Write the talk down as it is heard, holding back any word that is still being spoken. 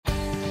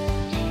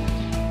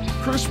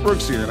Chris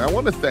Brooks here, and I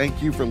want to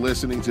thank you for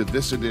listening to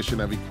this edition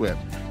of Equip.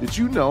 Did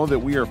you know that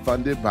we are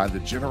funded by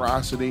the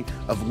generosity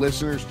of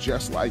listeners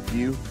just like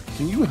you?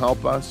 Can you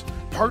help us?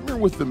 Partner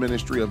with the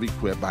ministry of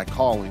Equip by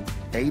calling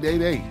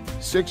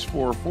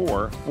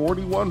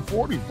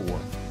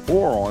 888-644-4144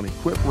 or on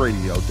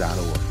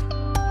equipradio.org.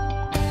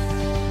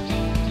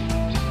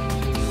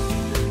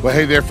 Well,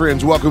 hey there,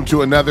 friends. Welcome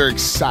to another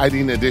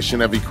exciting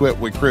edition of Equip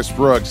with Chris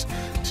Brooks.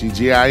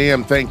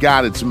 TGIM, thank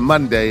God it's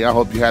Monday. I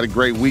hope you had a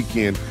great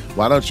weekend.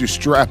 Why don't you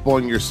strap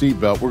on your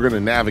seatbelt? We're going to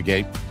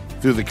navigate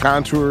through the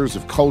contours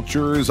of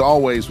culture, as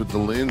always, with the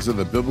lens of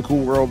the biblical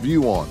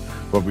worldview on.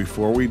 But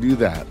before we do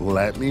that,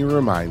 let me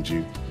remind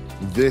you,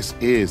 this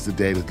is the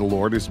day that the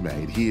Lord has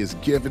made. He has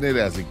given it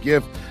as a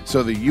gift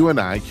so that you and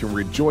I can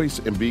rejoice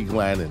and be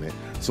glad in it.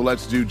 So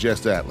let's do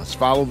just that. Let's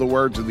follow the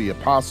words of the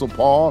Apostle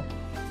Paul.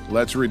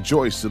 Let's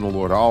rejoice in the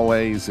Lord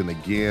always. And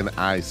again,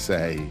 I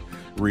say,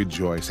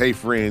 rejoice. Hey,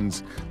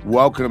 friends,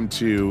 welcome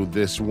to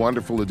this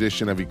wonderful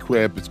edition of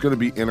Equip. It's going to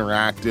be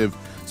interactive.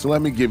 So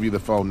let me give you the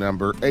phone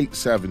number,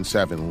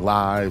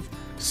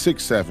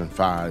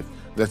 877-LIVE-675.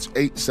 That's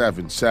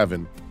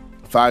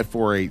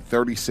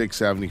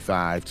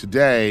 877-548-3675.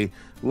 Today,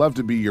 love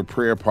to be your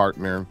prayer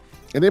partner.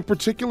 And in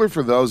particular,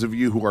 for those of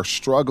you who are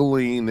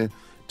struggling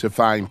to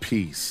find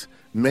peace,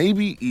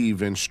 maybe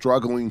even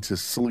struggling to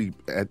sleep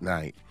at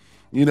night.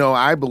 You know,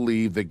 I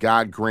believe that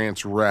God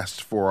grants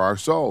rest for our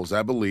souls.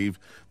 I believe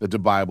that the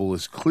Bible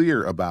is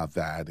clear about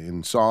that.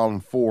 In Psalm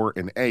 4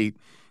 and 8,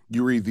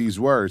 you read these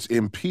words,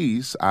 "In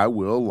peace I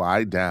will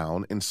lie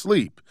down and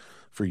sleep.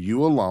 For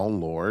you alone,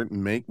 Lord,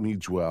 make me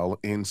dwell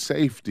in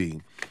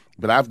safety."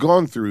 But I've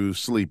gone through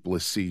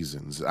sleepless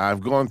seasons. I've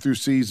gone through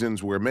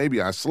seasons where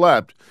maybe I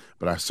slept,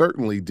 but I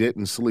certainly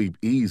didn't sleep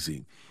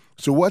easy.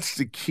 So what's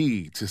the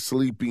key to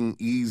sleeping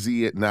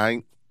easy at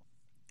night?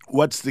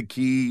 What's the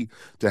key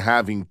to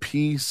having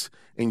peace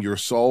in your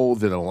soul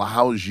that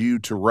allows you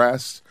to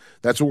rest?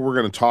 That's what we're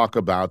going to talk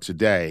about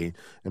today.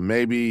 And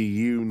maybe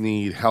you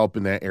need help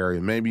in that area.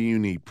 Maybe you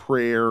need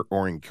prayer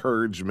or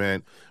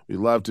encouragement. We'd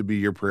love to be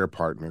your prayer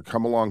partner.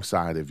 Come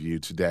alongside of you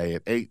today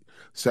at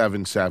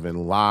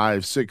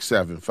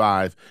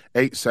 877-LIVE-675,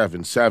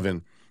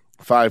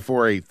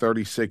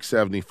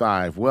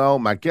 877-548-3675. Well,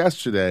 my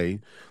guest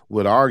today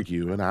would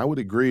argue, and I would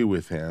agree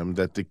with him,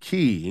 that the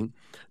key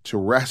to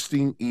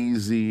resting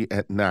easy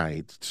at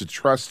night, to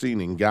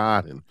trusting in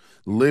God and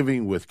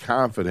living with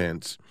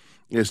confidence,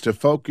 is to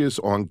focus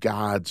on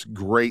God's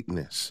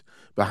greatness.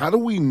 But how do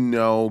we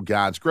know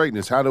God's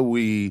greatness? How do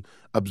we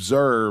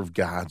observe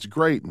God's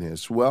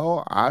greatness?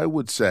 Well, I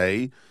would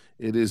say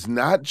it is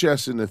not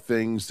just in the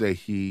things that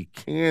he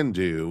can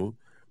do,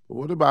 but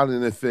what about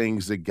in the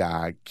things that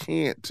God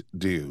can't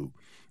do?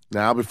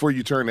 Now, before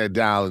you turn that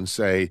dial and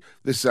say,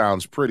 this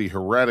sounds pretty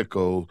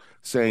heretical,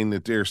 saying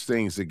that there's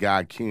things that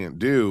God can't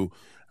do,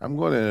 I'm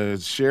going to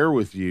share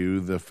with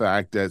you the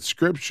fact that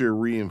Scripture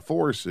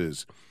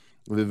reinforces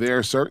that there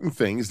are certain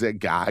things that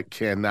God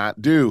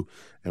cannot do,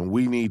 and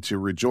we need to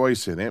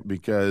rejoice in it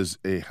because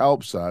it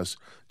helps us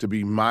to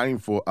be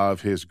mindful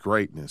of his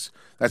greatness.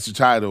 That's the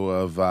title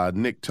of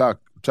Nick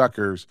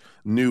Tucker's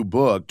new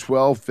book,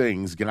 12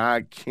 Things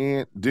God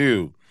Can't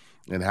Do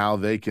and How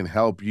They Can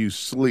Help You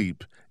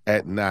Sleep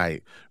at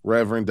Night.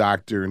 Reverend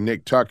Dr.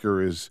 Nick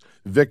Tucker is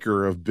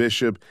vicar of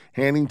Bishop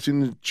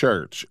Hannington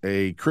Church,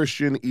 a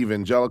Christian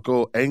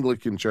evangelical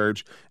Anglican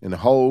church in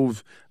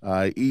Hove,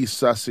 East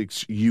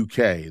Sussex,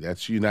 UK.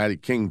 That's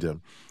United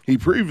Kingdom. He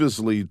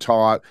previously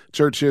taught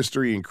church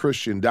history and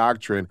Christian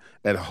doctrine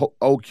at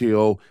Oak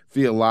Hill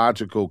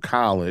Theological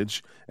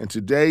College, and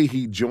today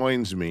he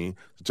joins me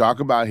to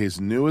talk about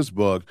his newest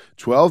book,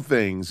 12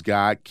 Things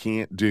God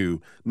Can't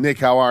Do. Nick,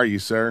 how are you,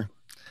 sir?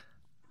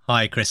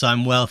 Hi, Chris.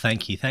 I'm well,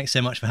 thank you. Thanks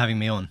so much for having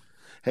me on.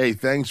 Hey,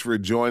 thanks for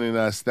joining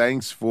us.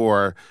 Thanks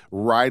for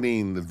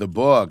writing the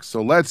book.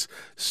 So let's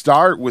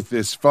start with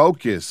this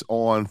focus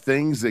on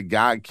things that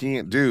God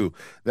can't do.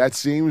 That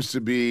seems to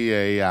be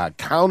a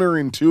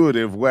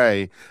counterintuitive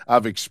way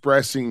of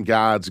expressing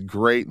God's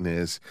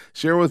greatness.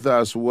 Share with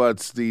us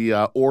what's the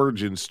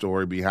origin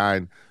story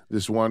behind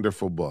this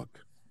wonderful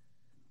book.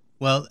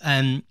 Well,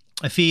 a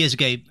few years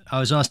ago, I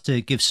was asked to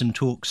give some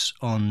talks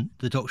on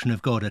the doctrine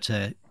of God at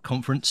a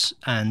conference,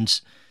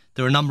 and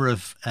there were a number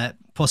of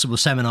possible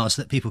seminars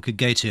that people could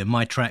go to, and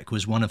my track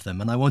was one of them.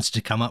 And I wanted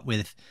to come up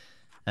with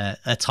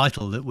a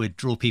title that would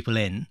draw people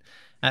in.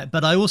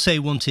 But I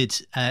also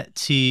wanted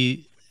to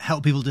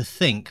help people to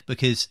think,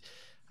 because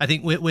I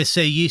think we're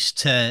so used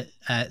to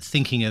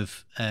thinking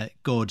of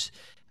God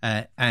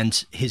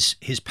and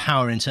his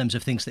power in terms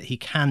of things that he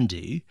can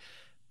do.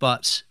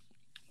 But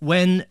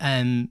when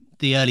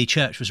the early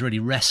church was really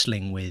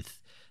wrestling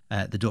with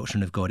the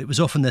doctrine of God, it was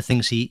often the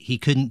things he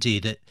couldn't do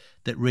that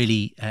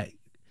really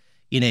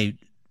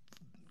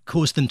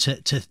caused them to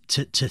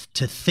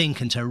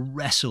think and to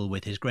wrestle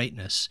with his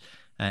greatness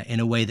in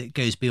a way that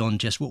goes beyond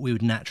just what we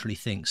would naturally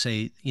think. So,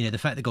 the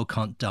fact that God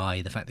can't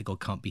die, the fact that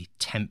God can't be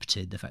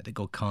tempted, the fact that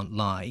God can't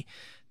lie,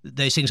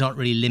 those things aren't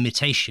really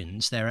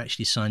limitations. They're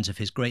actually signs of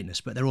his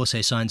greatness, but they're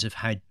also signs of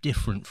how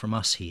different from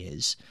us he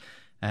is.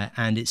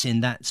 and it's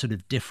in that sort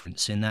of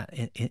difference, in that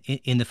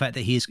in the fact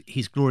that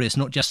he's glorious,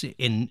 not just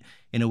in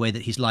a way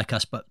that he's like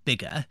us but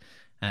bigger,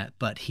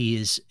 but he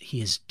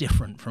is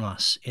different from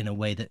us in a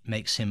way that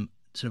makes him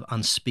sort of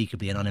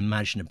unspeakably and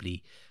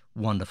unimaginably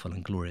wonderful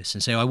and glorious.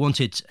 And so I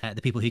wanted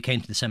the people who came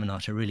to the seminar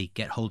to really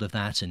get hold of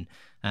that and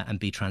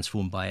be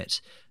transformed by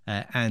it,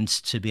 and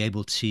to be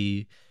able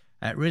to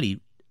really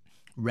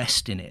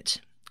rest in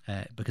it,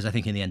 because I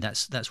think in the end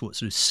that's what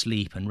sort of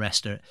sleep and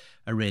rest are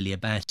really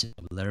about.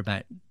 They're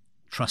about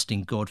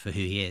trusting God for who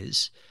he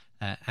is,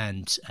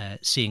 and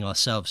seeing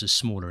ourselves as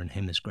smaller and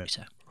him as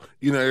greater.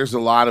 You know, there's a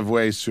lot of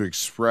ways to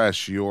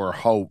express your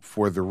hope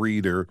for the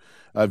reader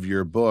of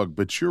your book,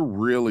 but you're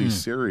really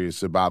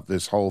serious about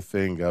this whole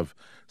thing of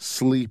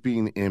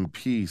sleeping in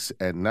peace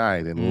at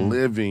night and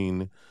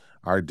living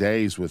our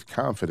days with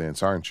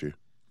confidence, aren't you?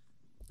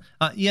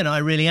 I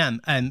really am.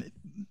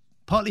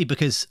 Partly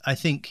because I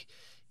think,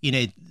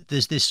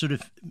 there's this sort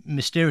of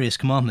mysterious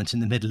commandment in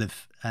the middle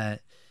of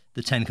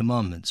the Ten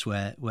Commandments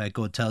where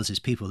God tells his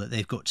people that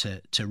they've got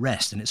to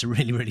rest, and it's a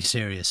really, really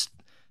serious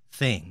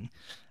thing.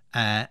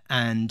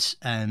 And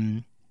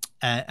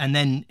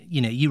then,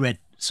 you read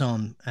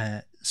Psalm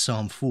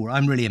 4.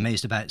 I'm really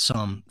amazed about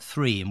Psalm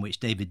 3, in which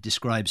David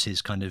describes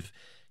his kind of,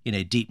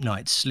 deep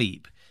night's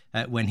sleep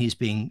when he's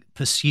being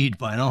pursued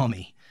by an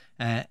army.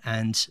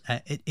 And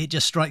it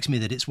just strikes me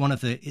that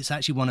it's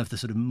actually one of the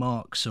sort of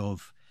marks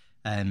of,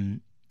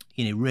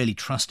 really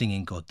trusting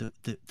in God,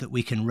 that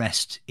we can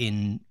rest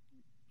in,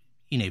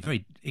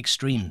 very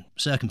extreme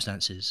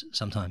circumstances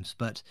sometimes,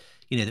 but,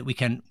 that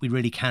we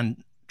really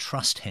can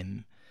trust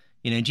him.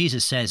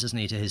 Jesus says, doesn't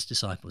he, to his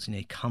disciples,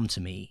 come to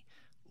me,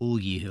 all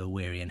you who are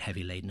weary and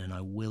heavy laden, and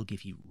I will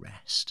give you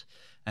rest.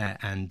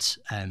 And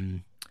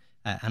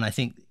I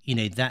think,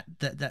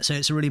 that so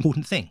it's a really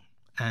important thing.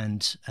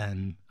 And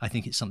I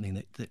think it's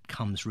something that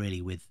comes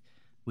really with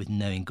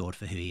knowing God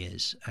for who he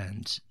is.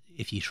 And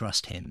if you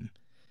trust him,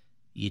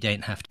 you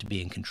don't have to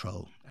be in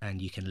control, and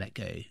you can let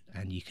go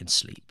and you can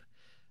sleep,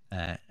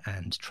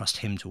 and trust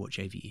him to watch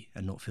over you,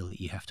 and not feel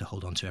that you have to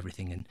hold on to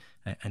everything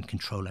and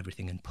control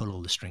everything and pull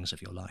all the strings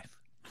of your life.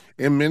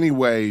 In many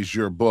ways,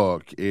 your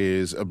book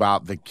is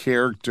about the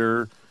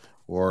character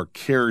or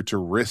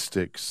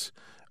characteristics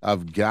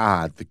of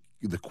God,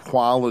 the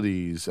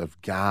qualities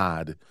of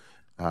God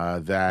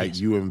that Yes.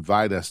 you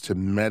invite us to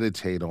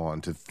meditate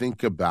on, to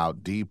think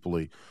about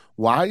deeply.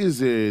 Why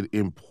is it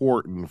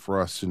important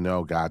for us to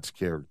know God's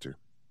character?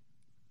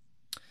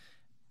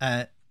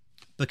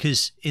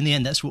 Because in the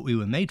end, that's what we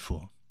were made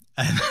for.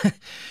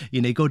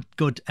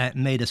 God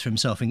made us for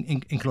himself.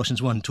 In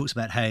Colossians 1, talks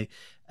about how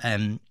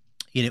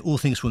all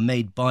things were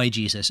made by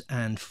Jesus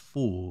and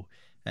for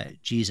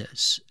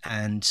Jesus,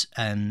 and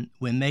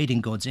we're made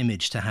in God's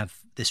image to have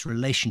this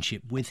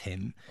relationship with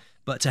him.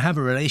 But to have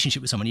a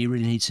relationship with someone, you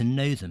really need to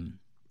know them.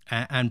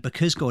 And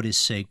because God is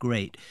so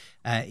great,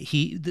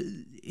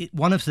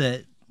 one of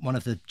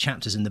the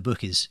chapters in the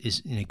book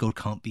is God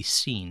can't be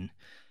seen.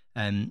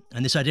 And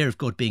this idea of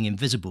God being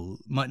invisible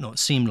might not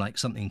seem like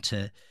something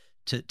to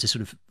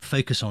sort of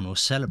focus on or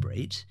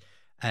celebrate,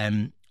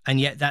 and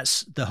yet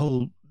that's the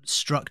whole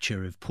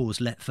structure of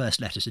Paul's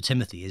first letter to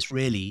Timothy, is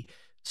really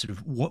sort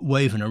of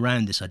woven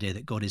around this idea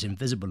that God is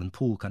invisible, and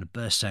Paul kind of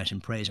bursts out in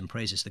praise and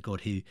praises the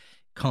God who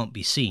can't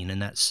be seen,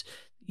 and that's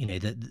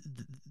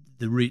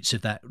the roots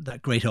of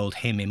that great old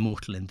hymn,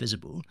 Immortal,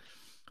 Invisible.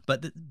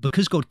 But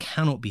because God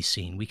cannot be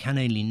seen, we can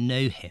only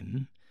know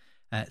him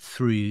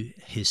through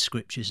his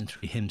scriptures and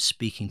through him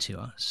speaking to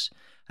us.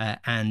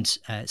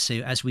 So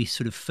as we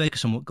sort of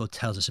focus on what God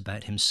tells us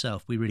about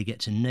himself, we really get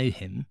to know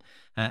him.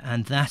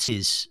 And that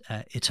is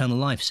eternal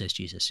life, says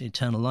Jesus,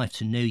 eternal life,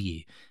 to know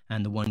you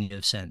and the one you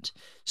have sent.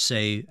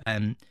 So,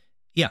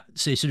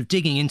 so sort of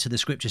digging into the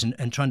scriptures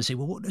and trying to say,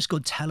 well, what does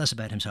God tell us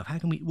about himself? How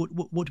can we,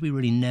 what do we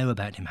really know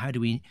about him? How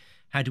do we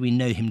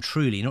know him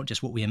truly, not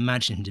just what we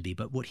imagine him to be,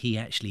 but what he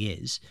actually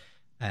is?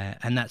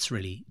 And that's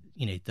really,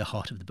 the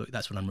heart of the book.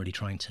 That's what I'm really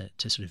trying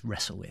to sort of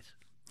wrestle with.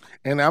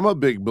 And I'm a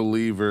big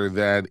believer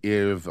that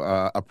if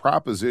a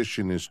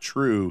proposition is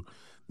true,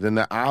 then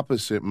the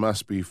opposite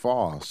must be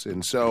false.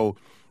 And so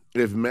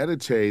if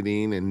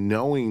meditating and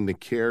knowing the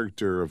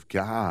character of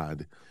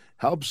God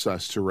helps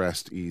us to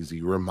rest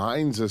easy,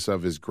 reminds us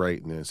of his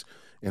greatness,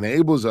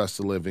 enables us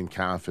to live in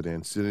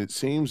confidence, then it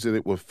seems that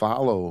it would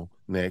follow,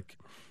 Nick,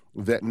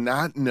 that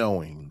not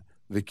knowing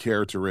the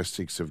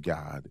characteristics of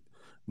God,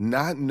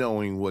 not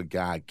knowing what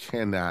God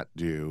cannot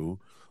do,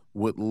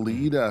 would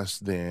lead us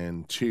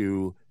then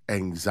to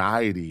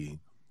anxiety,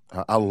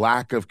 a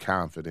lack of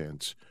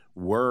confidence,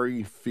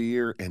 worry,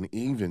 fear, and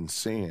even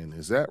sin.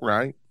 Is that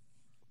right?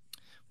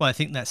 Well, I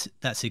think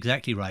that's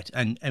exactly right.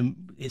 And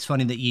it's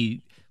funny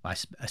that I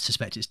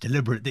suspect it's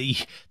deliberate that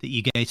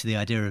you go to the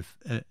idea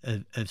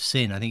of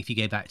sin. I think if you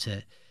go back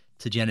to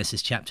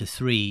Genesis chapter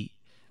 3,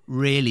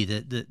 really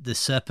the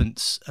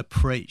serpent's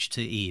approach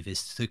to Eve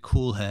is to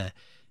call her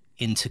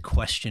into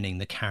questioning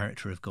the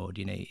character of God.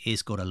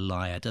 Is God a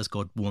liar? Does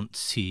God want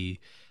to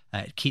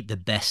keep the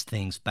best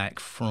things back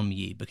from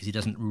you because he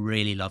doesn't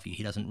really love you.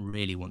 He doesn't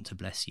really want to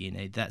bless you. You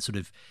know, that sort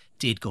of,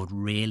 did God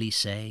really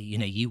say, you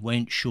know, you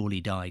won't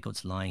surely die?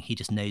 God's lying. He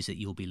just knows that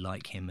you'll be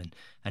like him,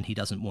 and he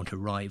doesn't want a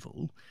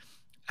rival.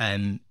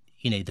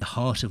 You know, the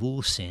heart of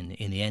all sin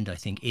in the end, I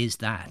think, is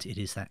that it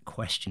is that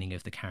questioning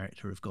of the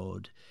character of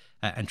God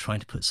and trying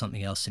to put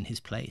something else in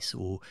his place,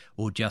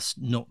 or just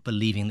not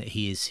believing that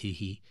he is who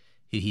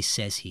he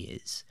says he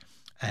is.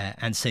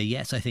 And so,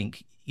 yes, I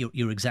think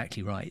you're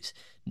exactly right.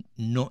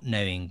 Not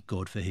knowing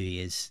God for who he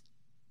is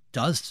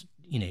does,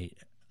 you know,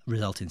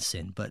 result in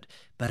sin. But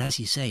as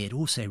you say, it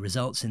also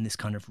results in this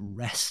kind of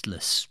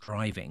restless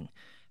striving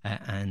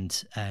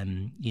and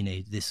you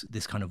know,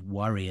 this kind of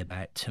worry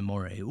about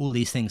tomorrow. All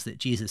these things that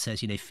Jesus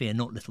says, you know, fear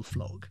not, little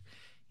flock.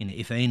 You know,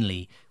 if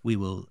only we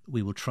will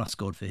trust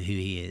God for who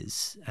he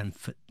is, and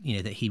for, you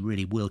know, that he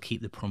really will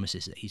keep the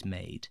promises that he's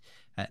made,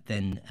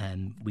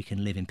 then we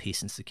can live in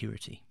peace and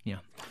security.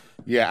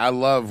 Yeah, I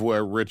love what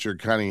Richard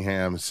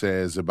Cunningham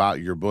says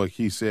about your book.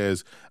 He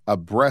says, a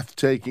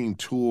breathtaking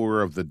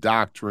tour of the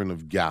doctrine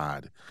of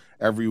God.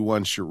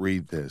 Everyone should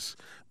read this.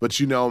 But,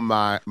 you know,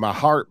 my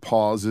heart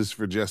pauses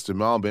for just a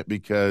moment,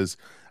 because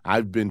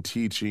I've been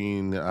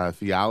teaching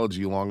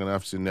theology long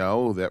enough to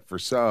know that for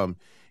some,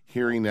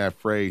 hearing that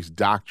phrase,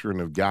 doctrine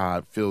of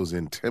God, feels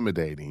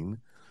intimidating.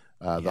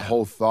 The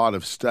whole thought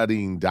of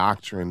studying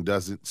doctrine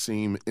doesn't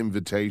seem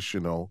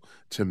invitational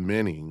to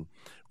many.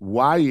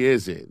 Why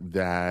is it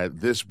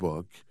that this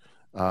book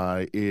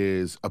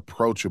is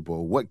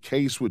approachable? What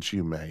case would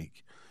you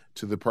make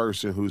to the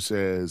person who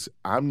says,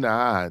 I'm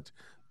not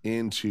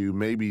into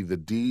maybe the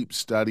deep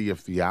study of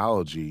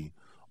theology,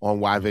 on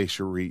why they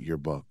should read your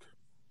book?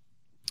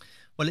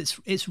 Well,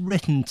 it's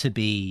written to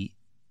be,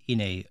 you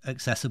know,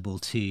 accessible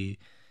to, you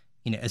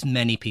know, as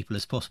many people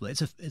as possible.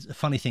 It's a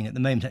funny thing at the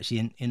moment,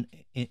 actually,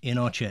 in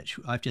our church.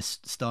 I've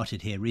just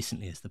started here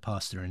recently as the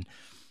pastor,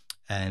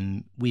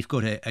 and we've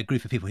got a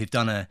group of people who've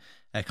done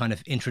a kind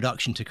of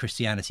introduction to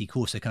Christianity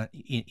course, a kind of,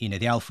 you know,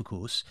 the Alpha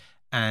course,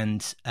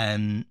 and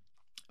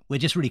we're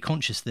just really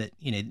conscious that,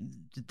 you know,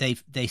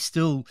 they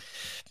still,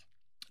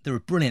 there are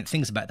brilliant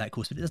things about that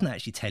course, but it doesn't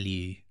actually tell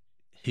you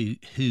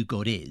who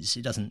God is.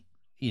 It doesn't,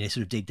 you know,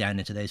 sort of dig down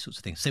into those sorts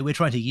of things. So we're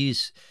trying to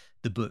use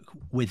the book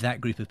with that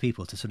group of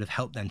people to sort of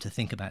help them to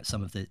think about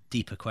some of the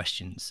deeper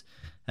questions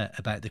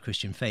about the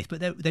Christian faith.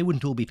 But they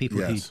wouldn't all be people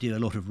who do a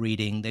lot of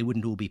reading. They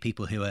wouldn't all be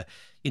people who are,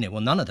 you know,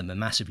 well, none of them are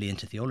massively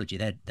into theology.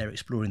 They're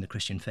exploring the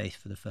Christian faith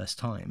for the first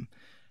time.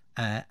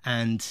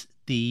 And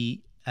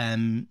the,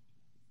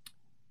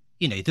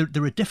 you know,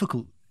 there are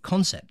difficult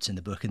concepts in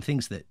the book and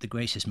things that the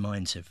greatest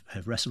minds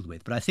have wrestled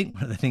with. But I think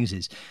one of the things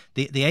is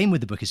the aim with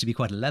the book is to be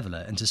quite a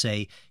leveler and to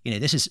say, you know,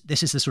 this is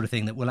the sort of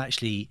thing that will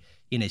actually,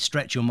 you know,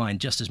 stretch your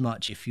mind just as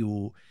much if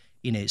you're,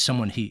 you know,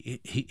 someone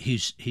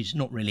who's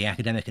not really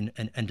academic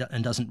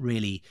and doesn't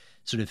really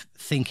sort of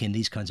think in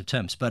these kinds of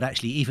terms. But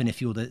actually, even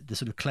if you're the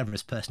sort of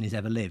cleverest person who's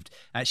ever lived,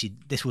 actually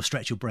this will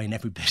stretch your brain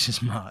every bit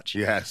as much.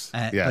 Yes.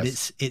 But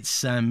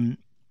it's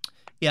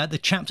yeah, the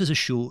chapters are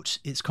short.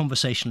 It's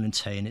conversational in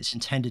tone. It's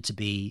intended to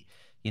be,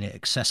 you know,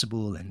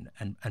 accessible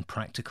and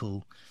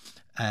practical.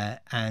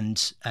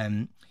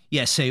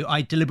 Yeah, so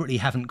I deliberately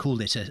haven't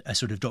called it a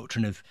sort of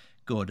doctrine of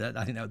God.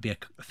 I think that would be a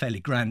fairly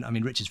grand, I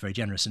mean, Richard's very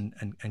generous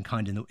and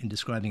kind in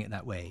describing it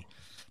that way.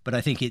 But I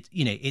think it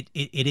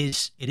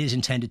is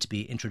intended to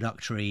be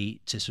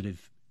introductory, to sort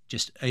of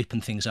just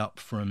open things up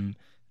from,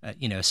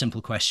 you know, a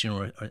simple question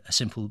or a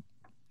simple,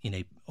 you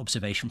know,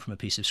 observation from a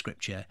piece of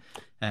scripture,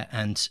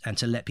 and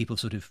to let people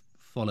sort of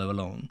follow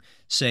along.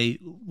 So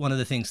one of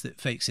the things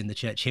that folks in the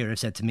church here have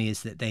said to me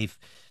is that they've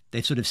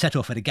sort of set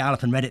off at a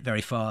gallop and read it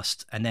very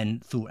fast, and then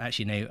thought,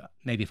 actually, no,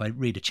 maybe if I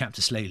read a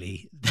chapter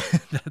slowly,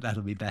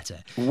 that'll be better.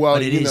 Well,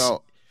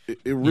 but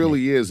it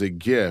really is a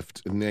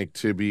gift, Nick,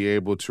 to be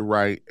able to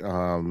write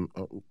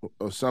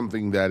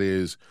something that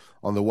is,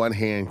 on the one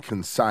hand,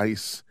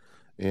 concise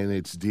in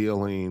its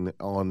dealing,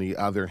 on the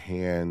other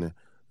hand,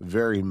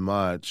 very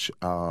much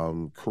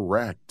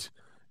correct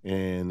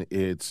in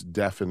its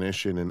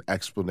definition and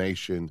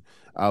explanation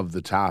of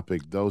the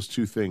topic. Those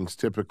two things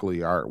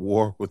typically are at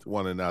war with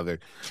one another,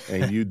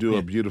 and you do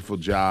a beautiful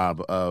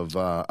job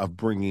of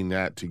bringing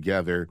that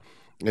together.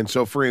 And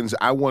so, friends,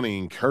 I want to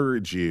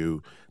encourage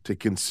you to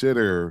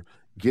consider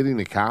getting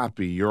a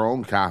copy, your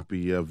own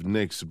copy of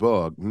Nick's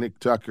book. Nick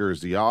Tucker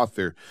is the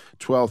author.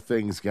 12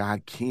 Things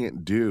God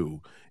Can't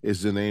Do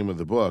is the name of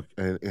the book,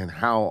 and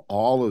how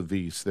all of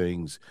these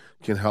things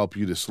can help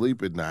you to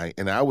sleep at night.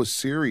 And I was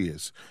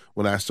serious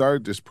when I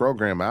started this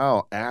program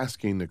out,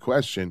 asking the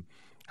question,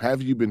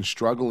 have you been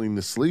struggling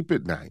to sleep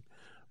at night,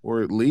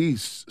 or at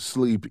least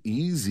sleep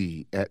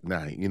easy at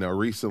night? You know,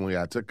 recently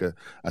I took a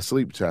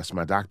sleep test.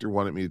 My doctor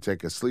wanted me to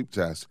take a sleep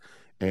test,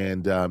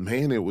 and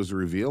man, it was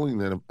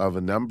revealing of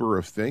a number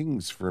of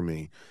things for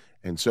me.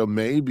 And so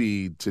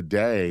maybe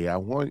today I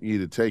want you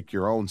to take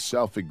your own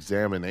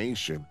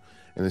self-examination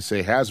and to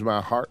say, has my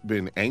heart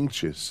been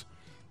anxious?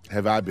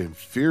 Have I been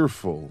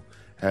fearful?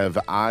 Have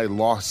I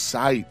lost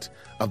sight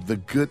of the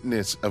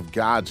goodness of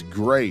God's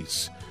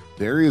grace?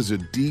 There is a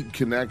deep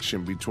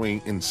connection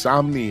between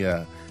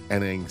insomnia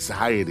and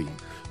anxiety.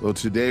 Well,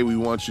 today we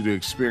want you to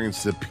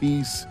experience the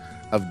peace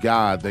of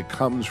God that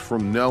comes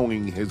from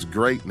knowing his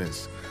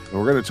greatness. And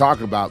we're going to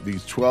talk about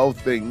these 12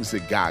 things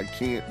that God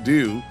can't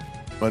do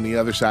on the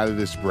other side of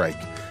this break.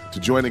 To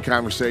join the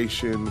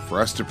conversation, for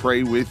us to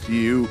pray with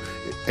you,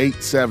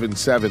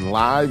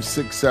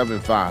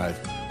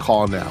 877-LIVE-675.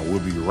 Call now. We'll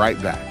be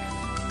right back.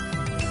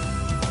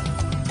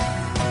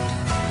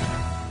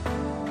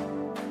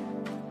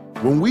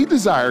 When we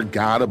desire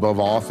God above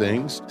all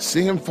things,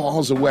 sin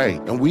falls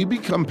away and we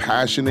become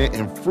passionate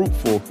and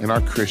fruitful in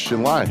our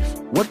Christian life.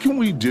 What can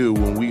we do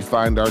when we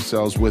find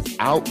ourselves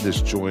without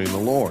this joy in the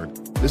Lord?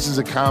 This is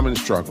a common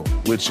struggle,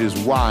 which is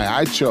why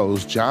I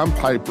chose John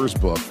Piper's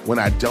book, When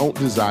I Don't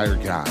Desire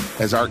God,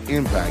 as our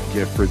impact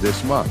gift for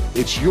this month.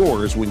 It's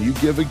yours when you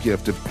give a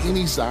gift of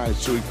any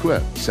size to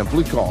Equip.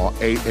 Simply call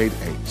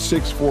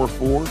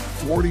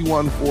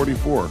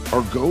 888-644-4144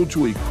 or go to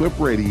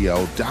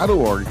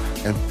equipradio.org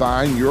and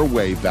find your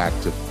way back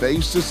to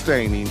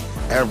faith-sustaining,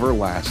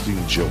 everlasting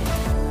joy.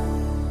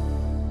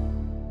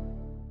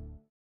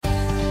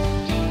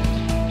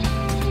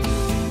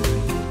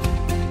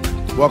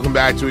 Welcome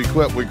back to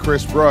Equip with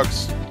Chris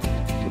Brooks.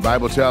 The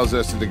Bible tells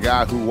us that the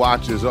God who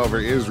watches over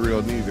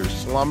Israel neither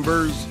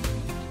slumbers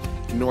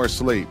nor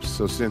sleeps.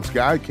 So since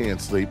God can't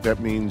sleep, that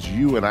means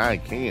you and I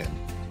can.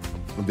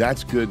 And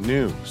that's good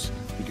news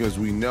because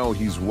we know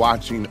he's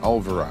watching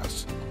over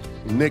us.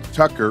 Nick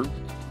Tucker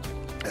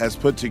has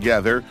put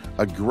together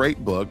a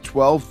great book,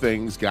 12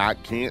 Things God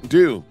Can't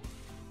Do,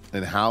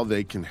 and how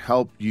they can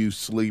help you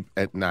sleep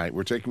at night.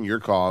 We're taking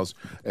your calls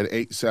at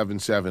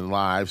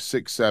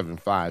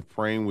 877-LIVE-675,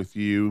 praying with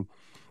you,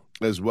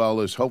 as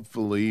well as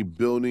hopefully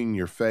building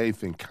your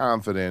faith and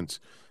confidence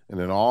in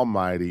an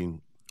almighty,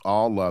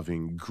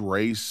 all-loving,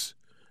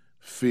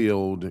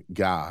 grace-filled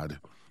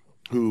God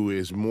who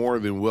is more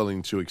than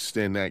willing to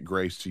extend that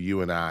grace to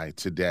you and I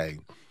today.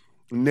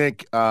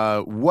 Nick,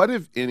 what,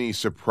 if any,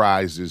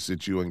 surprises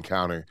that you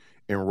encounter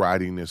in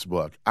writing this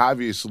book?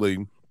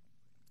 Obviously,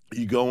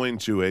 you go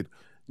into it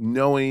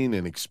knowing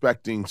and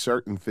expecting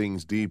certain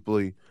things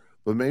deeply,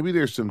 but maybe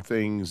there's some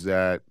things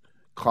that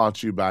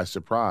caught you by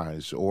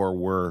surprise or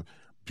were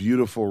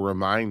beautiful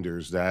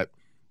reminders that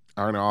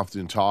aren't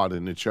often taught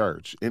in the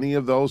church. Any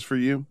of those for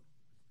you?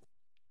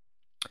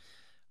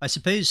 I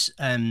suppose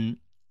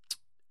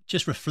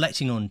just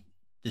reflecting on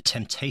the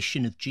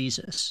temptation of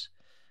Jesus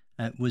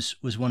was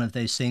one of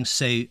those things.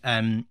 So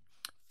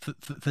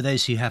for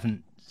those who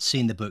haven't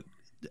seen the book,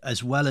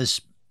 as well as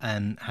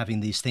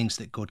having these things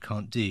that God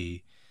can't do,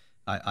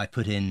 I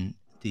put in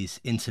these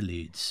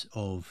interludes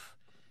of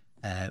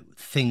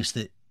things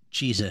that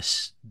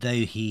Jesus,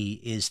 though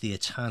he is the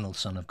eternal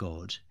Son of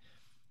God,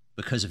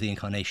 because of the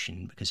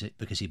incarnation,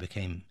 because he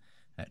became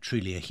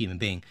truly a human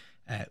being,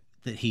 that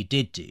he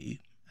did do.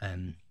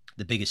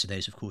 The biggest of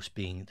those, of course,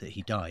 being that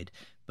he died.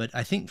 But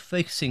I think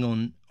focusing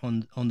on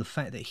the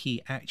fact that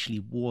he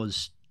actually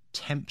was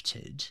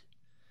tempted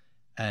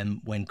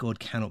when God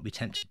cannot be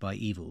tempted by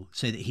evil,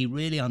 so that he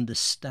really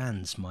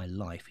understands my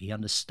life. He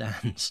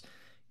understands,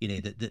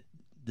 the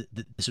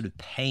sort of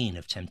pain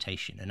of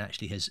temptation, and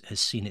actually has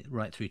seen it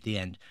right through to the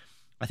end.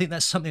 I think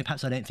that's something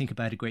perhaps I don't think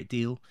about a great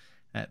deal,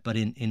 but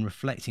in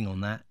reflecting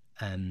on that,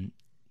 I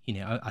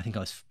think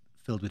I was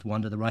filled with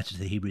wonder. The writer of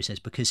the Hebrews says,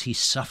 because he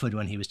suffered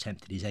when he was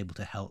tempted, he's able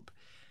to help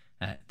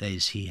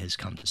those he has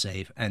come to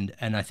save. And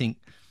I think,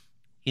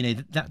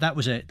 that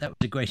was a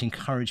great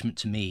encouragement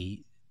to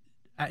me.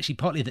 Actually,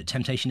 partly that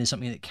temptation is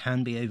something that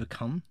can be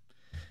overcome.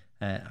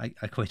 I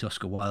quote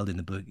Oscar Wilde in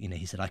the book.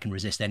 He said, "I can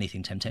resist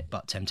anything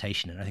but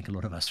temptation," and I think a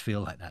lot of us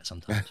feel like that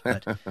sometimes.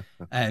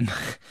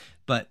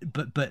 But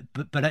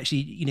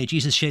actually,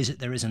 Jesus shows that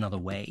there is another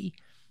way.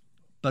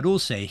 But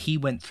also, he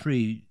went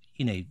through.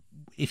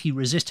 If you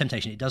resist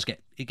temptation,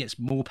 it gets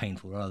more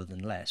painful rather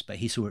than less. But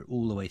he saw it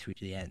all the way through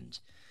to the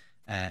end,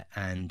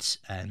 and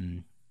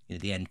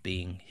the end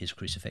being his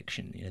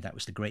crucifixion. That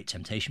was the great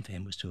temptation for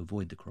him, was to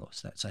avoid the cross.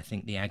 That's, I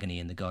think, the agony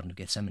in the Garden of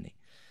Gethsemane.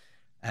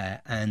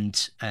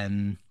 And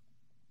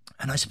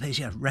I suppose,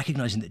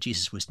 recognizing that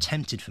Jesus was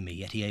tempted for me,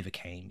 yet he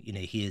overcame.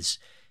 He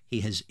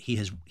has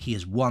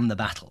won the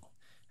battle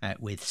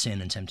with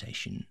sin and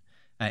temptation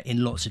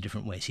in lots of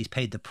different ways. He's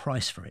paid the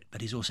price for it, but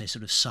he's also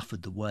sort of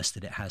suffered the worst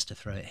that it has to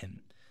throw at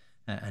him.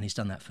 And he's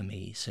done that for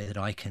me, so that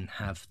I can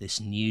have this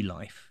new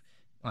life.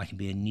 I can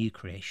be a new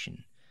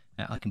creation.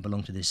 I can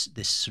belong to this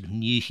sort of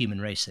new human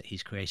race that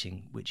he's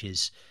creating, which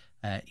is,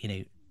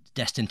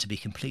 destined to be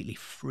completely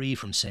free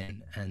from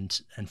sin and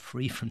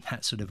free from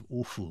that sort of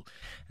awful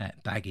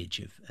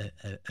baggage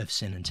of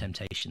sin and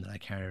temptation that I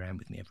carry around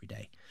with me every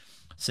day.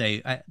 So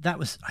that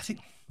was, I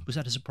think, was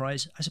that a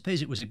surprise? I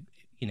suppose it was,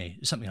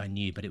 something I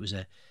knew, but it was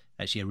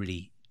actually a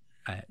really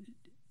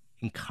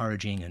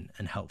encouraging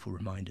and helpful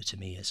reminder to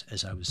me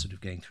as I was sort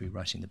of going through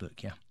writing the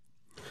book. Yeah.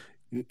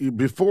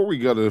 Before we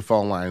go to the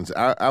phone lines,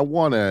 I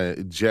want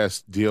to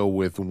just deal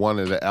with one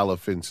of the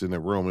elephants in the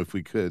room, if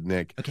we could,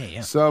 Nick. Okay, yeah.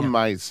 Some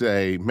might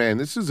say, man,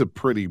 this is a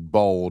pretty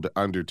bold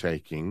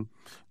undertaking.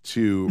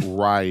 to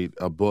write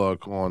a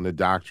book on the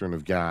doctrine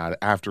of God.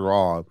 After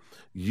all,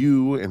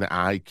 you and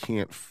I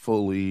can't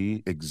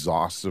fully,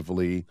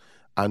 exhaustively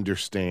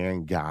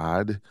understand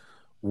God.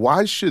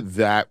 Why should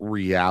that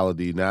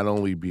reality not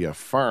only be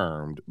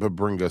affirmed, but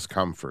bring us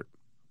comfort?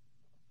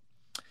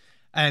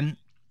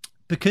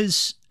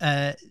 Because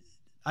I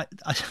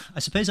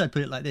suppose I'd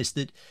put it like this: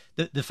 that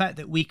the fact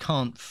that we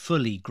can't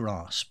fully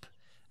grasp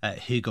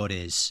who God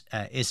is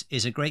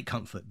a great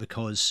comfort,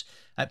 because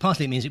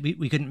partly it means that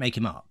we couldn't make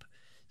him up.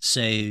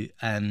 So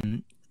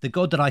the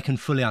God that I can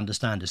fully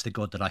understand is the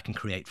God that I can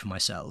create for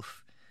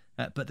myself,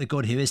 but the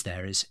God who is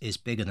there is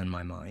bigger than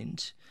my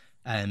mind.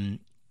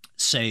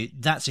 So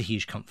that's a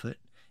huge comfort.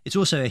 It's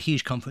also a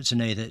huge comfort to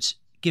know that,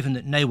 given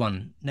that no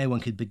one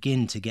could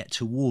begin to get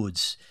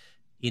towards,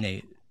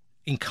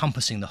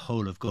 encompassing the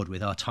whole of God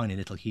with our tiny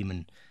little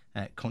human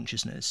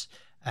consciousness,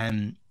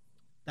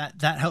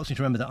 that helps me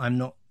to remember that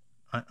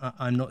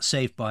I'm not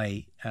saved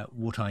by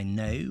what I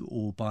know,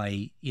 or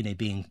by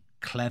being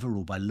clever,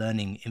 or by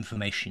learning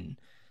information,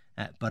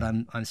 but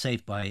I'm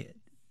saved by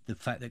the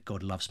fact that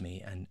God loves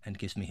me and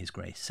gives me his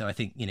grace. So I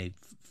think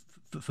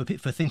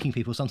for thinking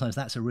people, sometimes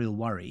that's a real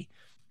worry,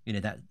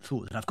 that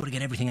thought that I've got to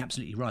get everything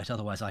absolutely right,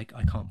 otherwise I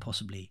can't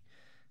possibly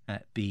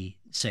be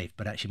saved.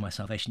 But actually my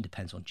salvation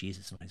depends on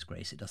Jesus and on his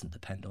grace. It doesn't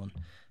depend on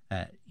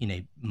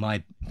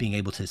my being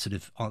able to sort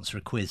of answer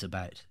a quiz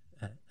about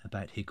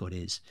who God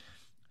is.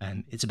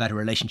 It's about a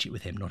relationship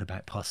with him, not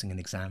about passing an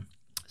exam.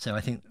 So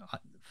I think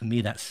for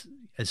me, that's,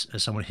 as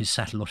someone who's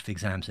sat a lot of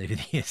exams over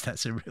the years,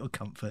 that's a real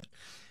comfort.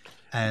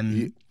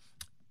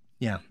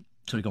 Yeah,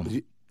 sorry, go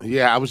on.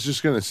 Yeah, I was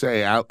just going to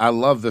say, I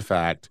love the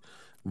fact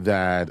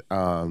that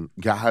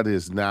God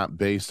is not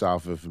based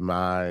off of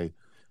my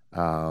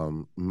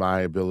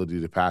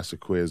ability to pass a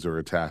quiz or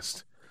a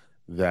test,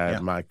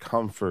 that my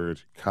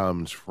comfort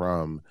comes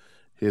from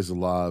his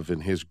love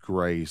and his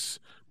grace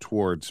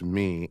towards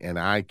me, and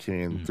I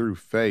can, through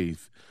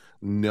faith,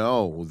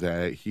 know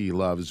that he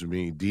loves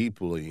me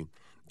deeply,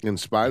 in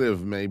spite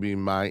of maybe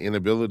my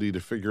inability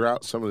to figure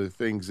out some of the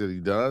things that he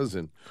does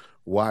and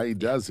why he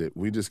does it.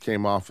 We just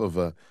came off of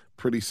a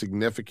pretty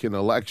significant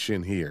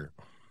election here,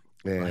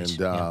 and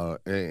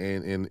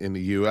in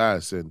the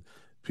U.S., and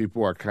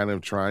people are kind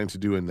of trying to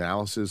do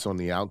analysis on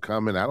the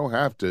outcome, and I don't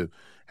have to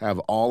have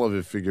all of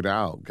it figured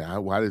out. God,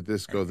 why did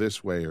this go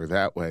this way or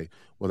that way?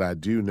 What I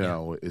do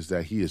know is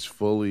that he is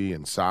fully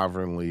and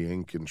sovereignly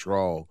in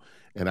control,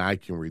 and I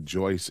can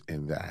rejoice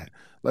in that.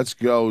 Let's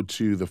go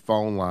to the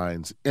phone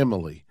lines.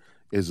 Emily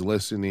is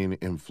listening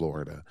in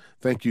Florida.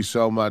 Thank you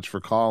so much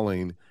for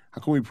calling.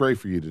 How can we pray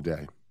for you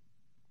today?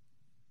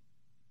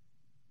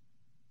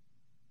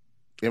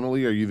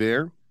 Emily, are you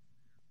there?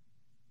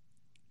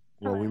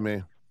 Well, we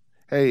may.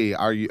 Hey,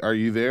 are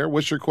you there?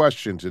 What's your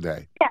question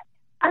today? Yeah,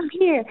 I'm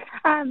here.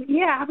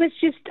 I was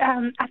just,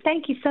 I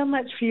thank you so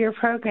much for your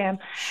program.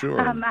 Sure.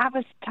 I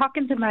was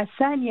talking to my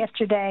son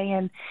yesterday,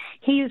 and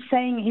he was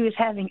saying he was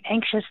having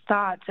anxious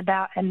thoughts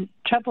about and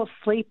trouble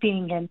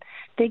sleeping and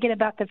thinking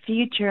about the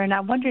future. And I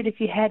wondered if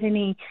you had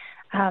any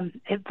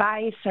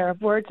advice or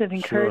words of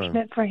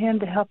encouragement for him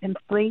to help him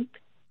sleep.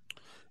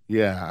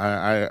 Yeah,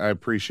 I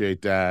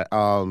appreciate that.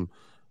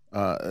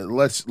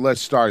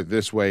 Let's start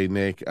this way,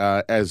 Nick.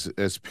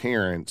 As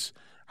parents,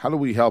 how do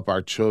we help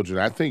our children?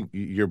 I think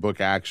your book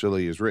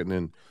actually is written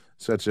in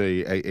such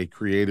a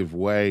creative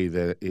way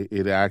that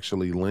it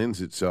actually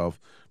lends itself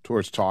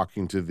towards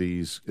talking to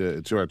these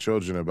to our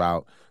children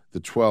about the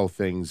 12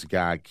 things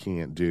God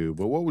can't do.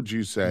 But what would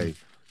you say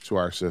to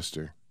our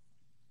sister?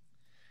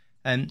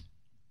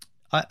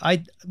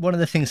 I one of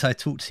the things I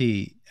talk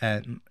to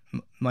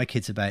my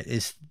kids about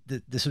is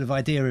the sort of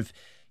idea of,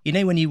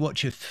 when you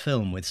watch a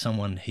film with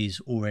someone who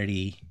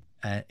already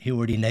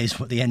knows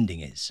what the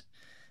ending is,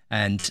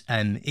 and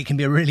it can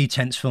be a really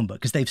tense film, but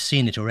because they've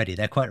seen it already,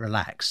 they're quite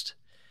relaxed.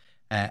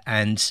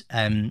 And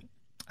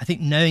I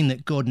think knowing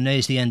that God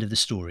knows the end of the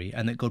story,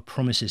 and that God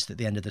promises that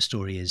the end of the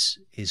story is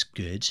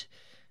good,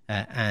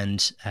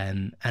 and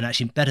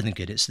actually better than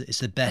good, it's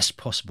the best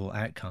possible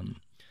outcome,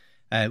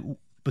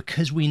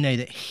 because we know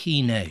that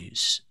he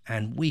knows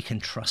and we can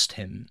trust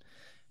him.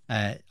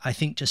 I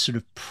think just sort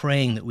of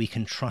praying that we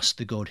can trust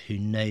the God who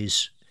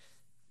knows,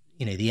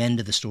 the end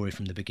of the story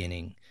from the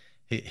beginning,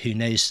 who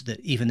knows that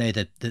even though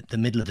the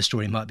middle of the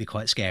story might be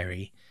quite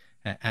scary,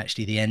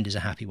 actually the end is a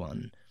happy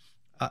one.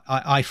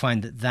 I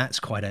find that that's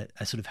quite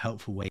a sort of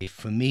helpful way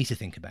for me to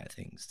think about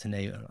things, to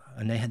know,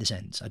 I know how this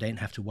ends. I don't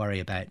have to worry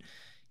about,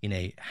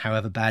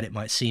 however bad it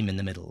might seem in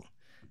the middle.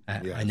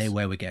 Yes. I know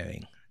where we're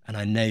going, and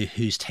I know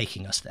who's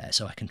taking us there,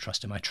 so I can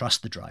trust him. I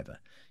trust the driver.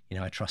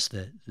 I trust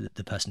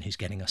the person who's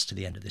getting us to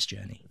the end of this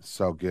journey.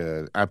 So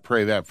good. I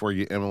pray that for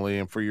you, Emily,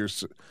 and for your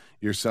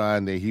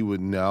son, that he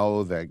would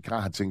know that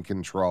God's in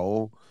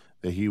control,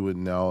 that he would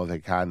know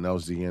that God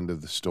knows the end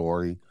of the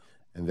story,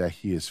 and that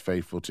he is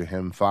faithful to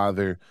him.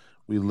 Father,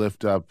 we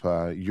lift up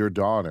your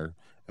daughter,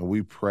 and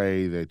we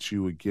pray that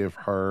you would give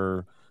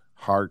her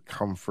heart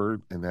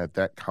comfort, and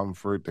that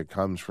comfort that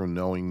comes from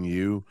knowing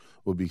you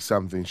will be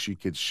something she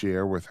could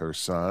share with her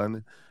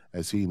son,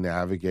 as he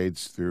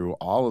navigates through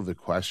all of the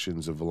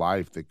questions of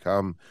life that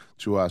come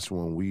to us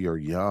when we are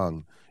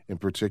young, in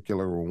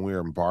particular when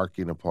we're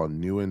embarking upon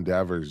new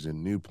endeavors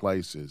and new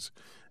places.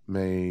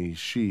 May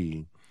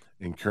she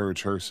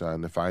encourage her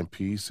son to find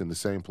peace in the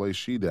same place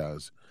she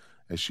does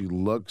as she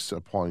looks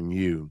upon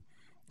you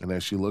and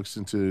as she looks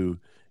into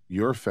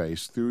your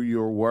face through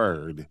your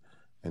word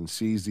and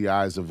sees the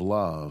eyes of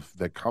love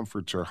that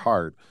comforts her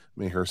heart.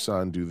 May her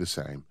son do the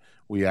same.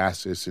 We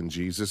ask this in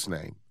Jesus'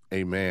 name.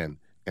 Amen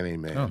and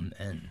amen.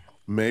 Amen.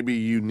 Maybe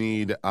you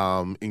need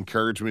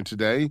encouragement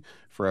today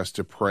for us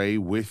to pray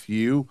with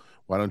you.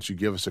 Why don't you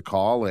give us a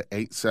call at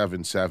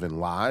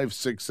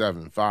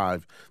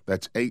 877-LIVE-675.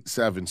 That's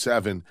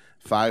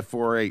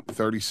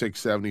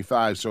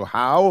 877-548-3675. So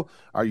how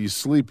are you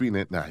sleeping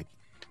at night?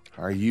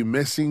 Are you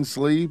missing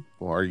sleep,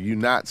 or are you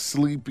not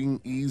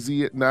sleeping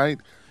easy at night?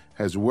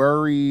 Has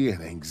worry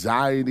and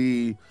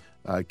anxiety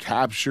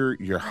captured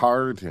your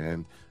heart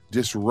and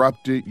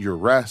disrupted your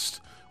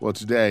rest? Well,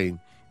 today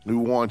we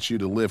want you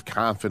to live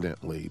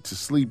confidently, to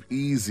sleep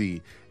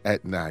easy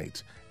at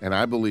night. And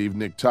I believe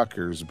Nick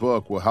Tucker's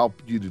book will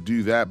help you to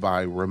do that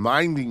by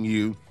reminding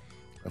you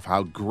of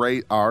how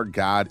great our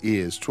God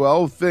is.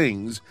 12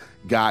 things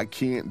God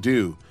can't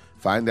do.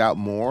 Find out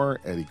more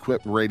at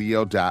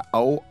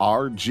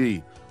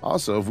equipradio.org.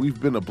 Also, if we've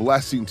been a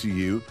blessing to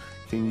you,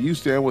 can you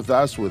stand with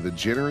us with a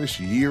generous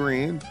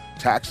year-end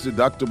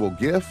tax-deductible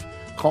gift?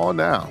 Call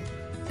now,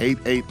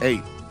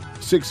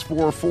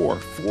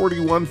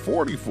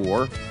 888-644-4144,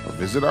 or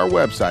visit our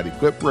website,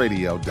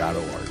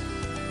 equipradio.org.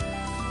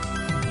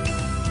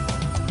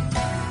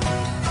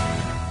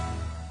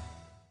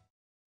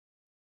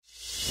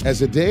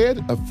 As a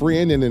dad, a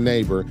friend, and a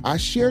neighbor, I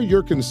share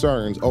your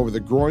concerns over the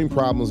growing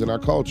problems in our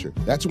culture.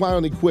 That's why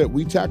on Equip,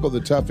 we tackle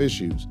the tough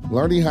issues,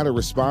 learning how to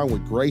respond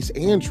with grace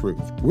and truth.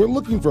 We're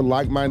looking for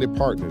like-minded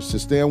partners to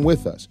stand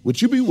with us.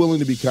 Would you be willing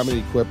to become an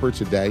Equipper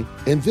today?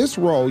 In this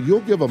role, you'll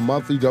give a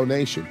monthly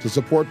donation to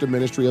support the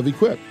ministry of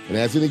Equip. And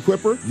as an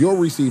Equipper, you'll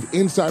receive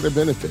insider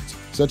benefits,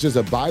 such as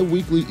a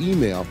bi-weekly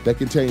email that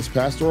contains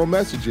pastoral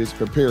messages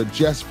prepared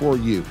just for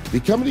you.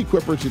 Become an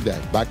Equipper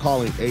today by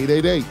calling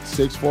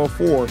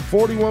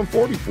 888-644-4144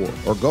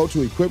 or go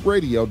to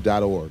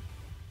equipradio.org.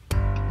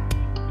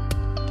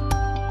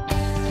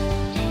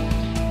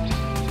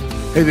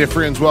 Hey there,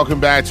 friends.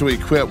 Welcome back to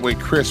Equip with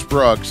Chris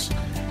Brooks.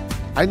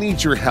 I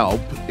need your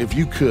help. If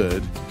you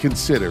could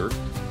consider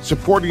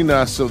supporting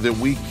us so that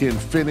we can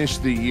finish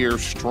the year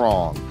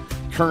strong.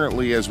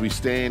 Currently, as we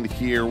stand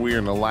here, we are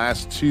in the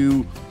last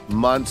 2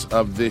 months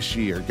of this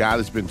year. God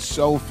has been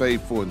so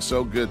faithful and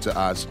so good to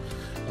us.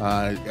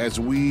 As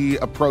we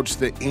approach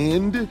the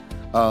end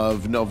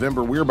of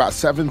November, we're about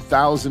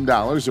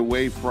 $7,000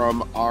 away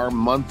from our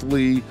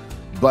monthly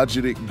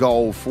budgeted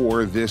goal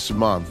for this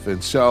month.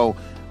 And so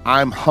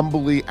I'm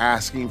humbly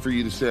asking for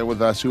you to stand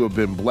with us who have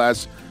been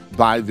blessed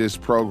by this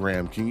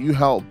program. Can you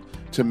help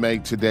to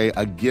make today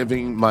a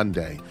Giving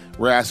Monday?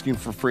 We're asking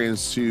for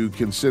friends to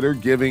consider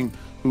giving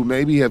who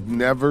maybe have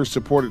never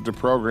supported the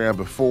program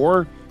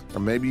before, or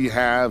maybe you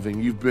have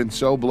and you've been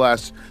so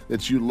blessed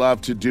that you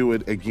love to do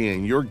it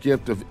again. Your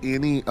gift of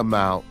any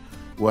amount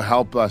will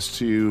help us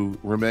to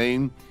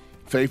remain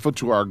faithful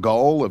to our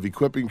goal of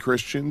equipping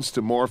Christians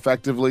to more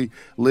effectively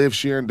live,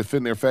 share, and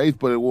defend their faith,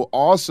 but it will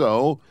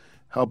also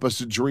help us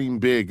to dream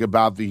big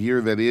about the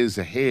year that is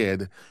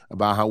ahead,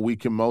 about how we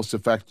can most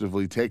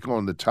effectively take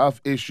on the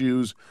tough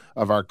issues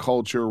of our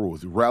culture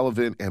with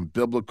relevant and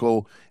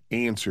biblical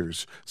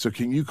answers. So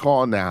can you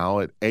call now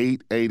at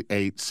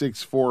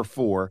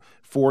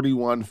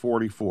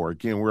 888-644-4144?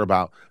 Again, we're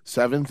about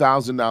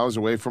 $7,000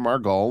 away from our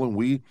goal, and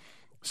we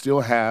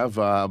still have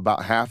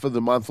about half of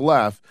the month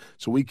left,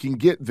 so we can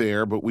get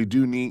there, but we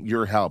do need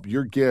your help.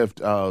 Your gift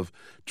of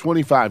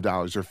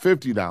 $25 or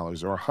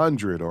 $50 or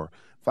 $100 or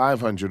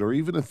 $500 or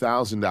even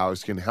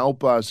 $1,000 can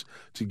help us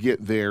to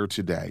get there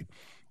today.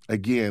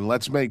 Again,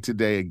 let's make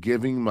today a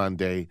Giving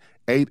Monday,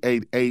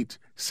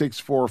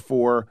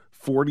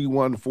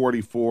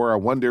 888-644-4144. I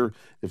wonder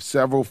if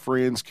several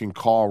friends can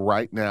call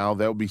right now.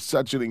 That would be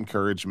such an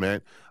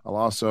encouragement. I'll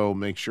also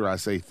make sure I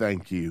say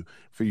thank you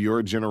for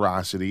your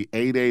generosity,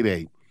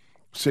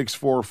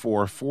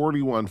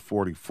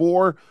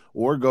 888-644-4144,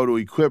 or go to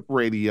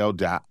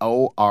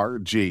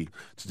equipradio.org.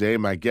 Today,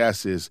 my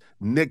guest is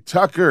Nick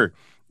Tucker.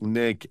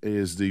 Nick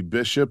is the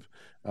the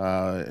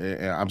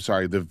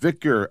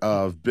vicar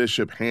of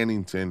Bishop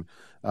Hannington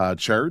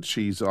Church.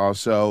 He's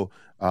also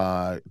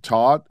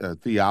taught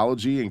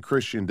theology and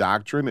Christian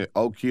doctrine at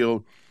Oak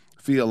Hill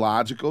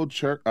Theological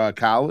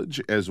College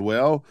as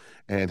well,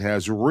 and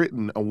has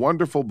written a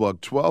wonderful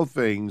book, 12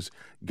 Things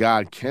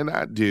God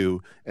Cannot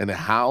Do and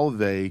How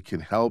They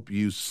Can Help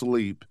You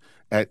Sleep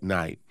at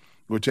Night.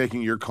 We're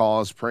taking your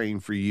calls, praying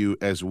for you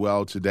as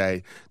well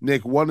today.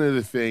 Nick, one of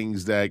the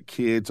things that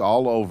kids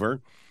all over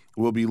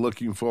will be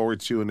looking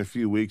forward to in a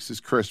few weeks is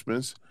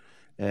Christmas.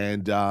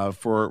 And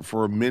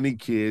for many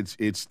kids,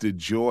 it's the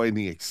joy and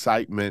the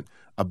excitement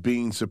of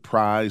being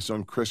surprised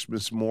on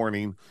Christmas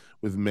morning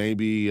with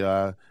maybe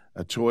a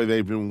toy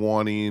they've been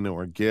wanting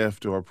or a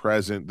gift or a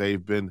present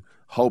they've been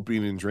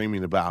hoping and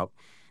dreaming about.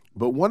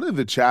 But one of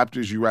the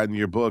chapters you write in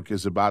your book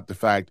is about the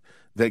fact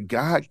that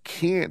God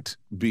can't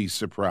be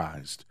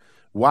surprised.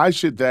 Why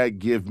should that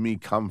give me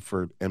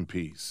comfort and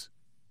peace?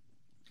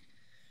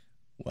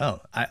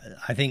 Well, I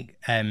think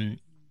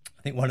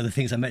one of the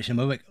things I mentioned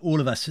in my book, all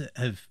of us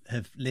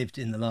have lived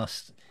in the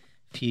last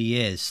few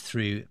years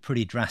through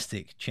pretty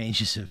drastic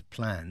changes of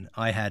plan.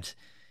 I had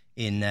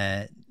in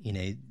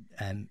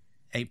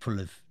April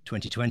of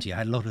 2020, I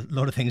had a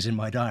lot of things in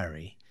my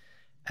diary,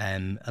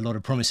 a lot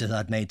of promises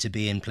I'd made to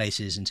be in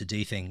places and to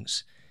do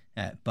things,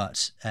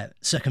 but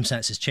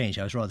circumstances changed.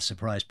 I was rather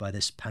surprised by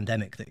this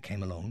pandemic that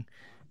came along,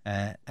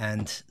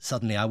 and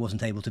suddenly I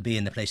wasn't able to be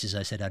in the places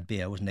I said I'd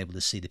be. I wasn't able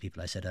to see the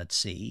people I said I'd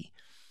see.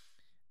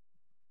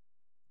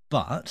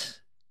 But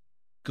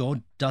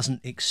God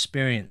doesn't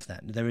experience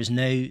that.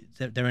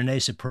 There are no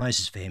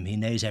surprises for him. He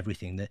knows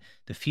everything.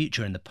 The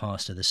future and the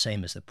past are the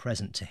same as the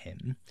present to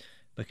him,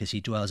 because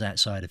he dwells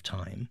outside of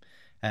time.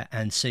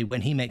 And so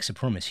when he makes a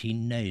promise, he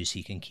knows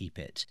he can keep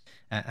it.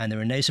 And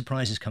there are no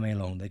surprises coming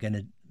along. They're going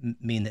to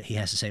mean that he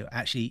has to say,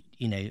 actually,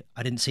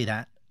 I didn't see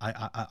that.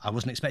 I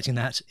wasn't expecting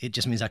that. It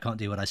just means I can't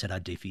do what I said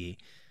I'd do for you.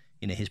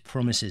 His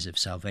promises of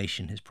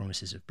salvation, his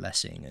promises of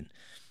blessing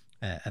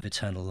and of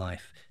eternal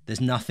life.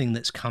 There's nothing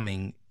that's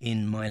coming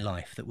in my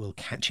life that will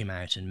catch him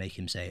out and make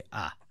him say,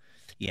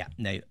 yeah,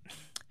 no,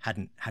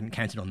 hadn't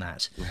counted on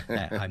that.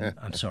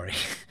 I'm sorry.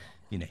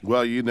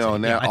 Well,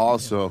 that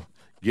also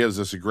gives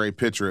us a great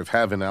picture of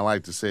heaven. I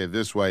like to say it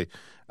this way.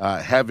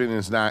 Heaven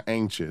is not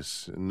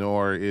anxious,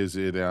 nor is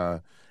it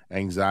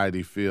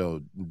anxiety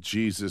filled.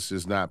 Jesus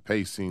is not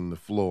pacing the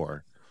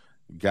floor.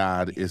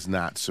 God is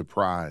not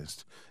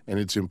surprised. And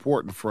it's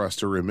important for us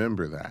to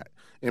remember that.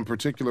 In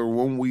particular,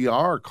 when we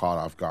are caught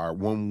off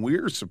guard, when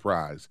we're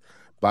surprised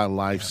by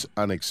life's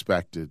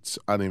unexpected,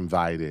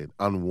 uninvited,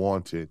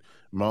 unwanted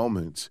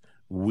moments,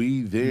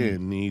 we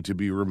then need to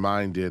be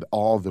reminded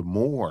all the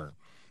more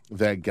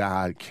that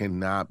God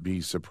cannot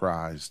be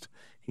surprised.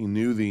 He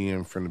knew the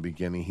end from the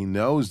beginning. He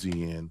knows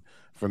the end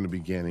from the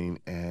beginning,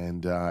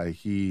 and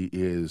he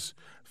is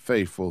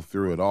faithful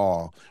through it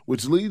all,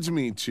 which leads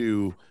me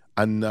to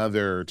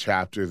another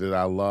chapter that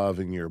I love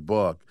in your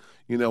book.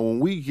 When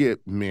we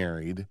get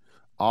married,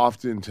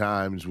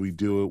 oftentimes we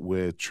do it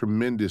with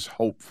tremendous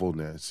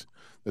hopefulness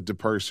that the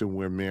person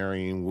we're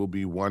marrying will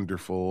be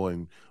wonderful.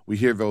 And we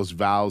hear those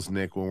vows,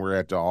 Nick, when we're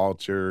at the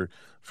altar,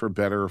 for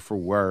better or for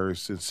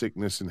worse, and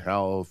sickness and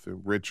health,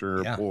 and richer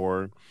or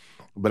poor.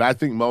 But I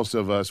think most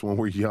of us, when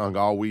we're young,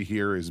 all we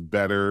hear is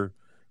better,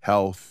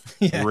 health,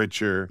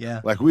 richer.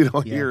 Like we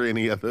don't hear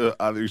any of the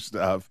other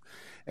stuff.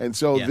 And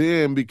so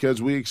then,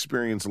 because we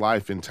experience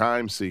life in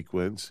time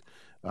sequence,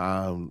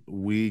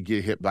 we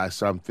get hit by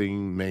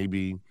something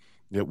maybe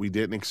that we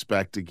didn't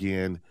expect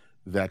again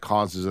that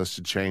causes us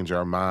to change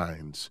our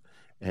minds.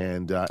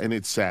 And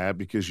it's sad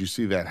because you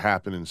see that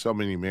happen in so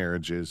many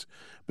marriages,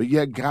 but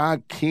yet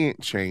God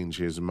can't change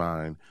his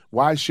mind.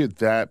 Why should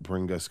that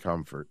bring us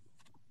comfort?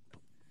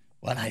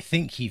 Well, I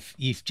think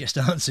you've just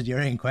answered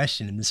your own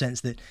question in the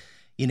sense that,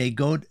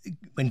 God,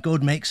 when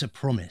God makes a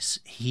promise,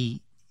 he's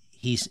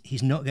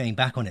not going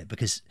back on it,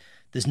 because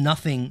there's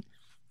nothing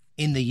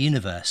in the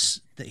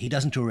universe that he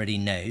doesn't already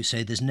know.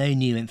 So there's no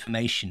new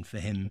information for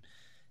him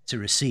to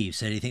receive.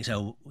 So he thinks,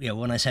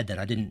 when I said that,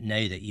 I didn't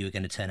know that you were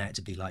going to turn out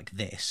to be like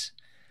this.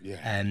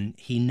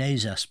 He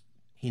knows us.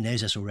 He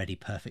knows us already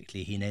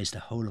perfectly. He knows the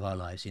whole of our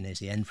lives. He knows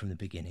the end from the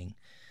beginning.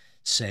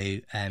 So,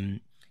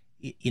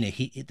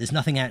 there's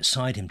nothing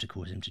outside him to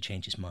cause him to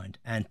change his mind.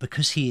 And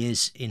because he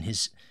is in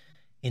his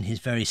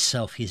very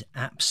self, he is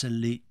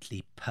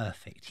absolutely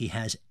perfect. He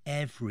has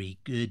every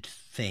good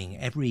thing,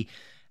 every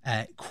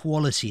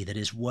quality that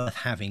is worth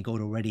having,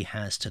 God already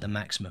has to the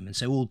maximum. And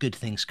so all good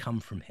things come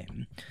from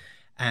him.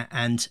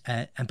 And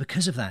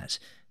because of that,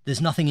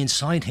 there's nothing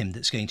inside him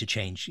that's going to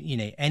change.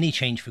 Any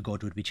change for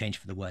God would be change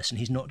for the worse, and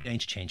he's not going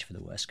to change for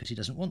the worse because he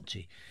doesn't want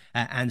to.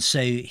 And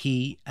so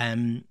he's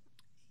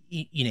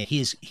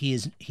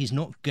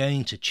not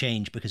going to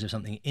change because of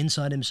something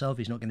inside himself.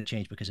 He's not going to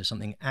change because of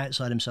something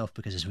outside himself,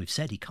 because, as we've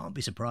said, he can't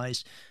be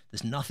surprised.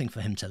 There's nothing for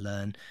him to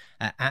learn.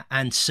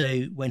 And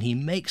so when he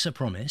makes a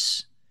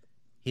promise,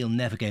 he'll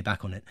never go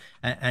back on it.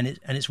 And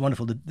it's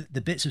wonderful.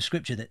 The bits of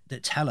scripture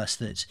that tell us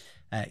that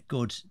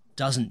God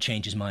doesn't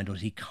change his mind, or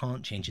he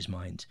can't change his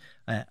mind,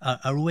 are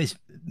always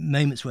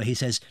moments where he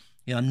says,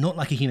 I'm not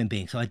like a human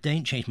being, so I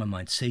don't change my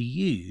mind. So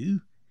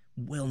you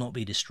will not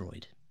be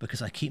destroyed,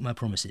 because I keep my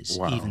promises.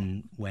 Wow.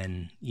 Even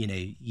when,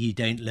 you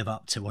don't live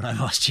up to what I've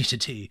asked you to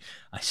do,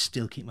 I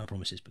still keep my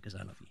promises because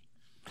I love you.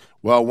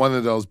 Well, one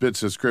of those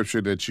bits of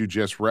scripture that you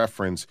just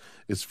referenced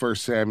is 1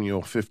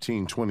 Samuel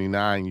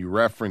 15:29. You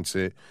reference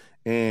it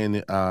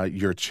in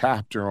your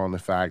chapter on the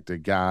fact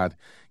that God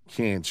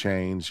can't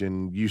change.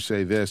 And you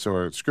say this,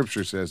 or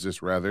scripture says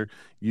this rather,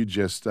 you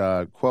just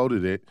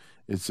quoted it.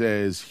 It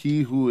says,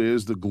 "He who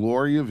is the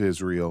glory of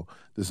Israel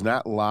does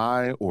not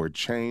lie or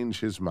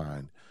change his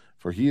mind,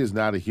 for he is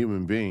not a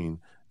human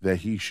being that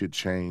he should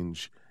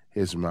change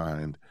his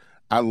mind."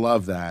 I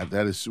love that.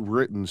 That is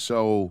written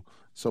so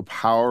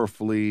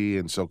powerfully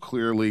and so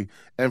clearly.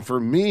 And for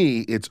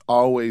me, it's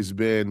always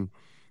been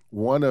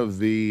one of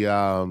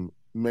the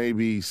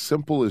maybe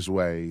simplest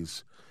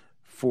ways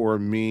for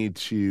me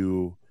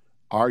to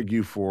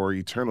argue for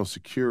eternal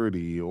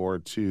security or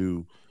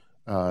to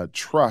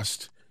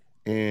trust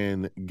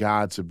in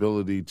God's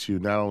ability to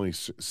not only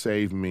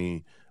save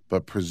me,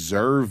 but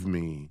preserve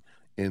me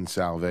in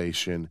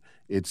salvation.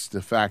 It's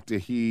the fact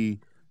that he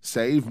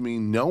saved me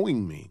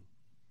knowing me.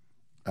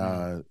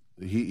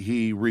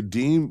 He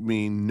redeemed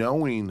me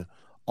knowing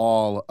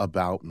all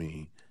about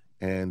me,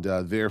 and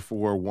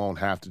therefore won't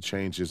have to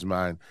change his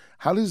mind.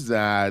 How does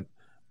that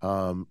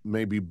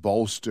maybe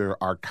bolster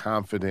our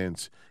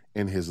confidence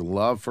in his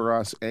love for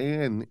us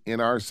and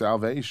in our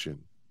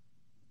salvation?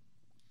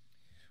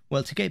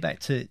 Well, to go back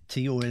to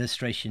your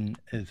illustration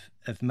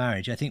of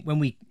marriage, I think when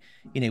we,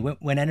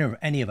 when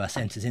any of us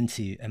enters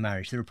into a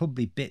marriage, there are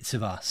probably bits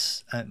of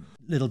us,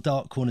 little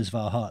dark corners of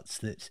our hearts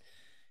that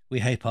we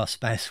hope our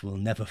spouse will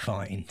never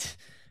find.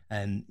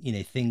 And,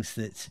 things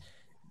that,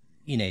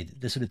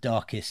 the sort of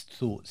darkest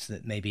thoughts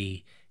that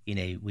maybe,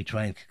 we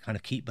try and kind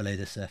of keep below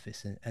the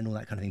surface and all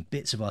that kind of thing,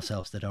 bits of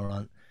ourselves that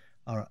are,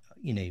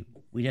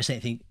 we just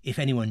don't think, if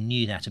anyone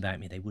knew that about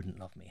me, they wouldn't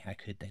love me. How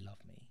could they love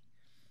me?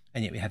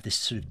 And yet we have this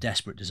sort of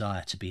desperate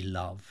desire to be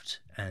loved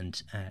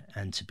and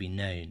to be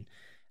known.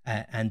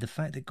 And the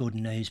fact that God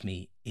knows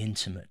me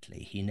intimately,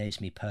 he knows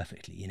me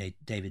perfectly.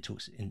 David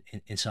talks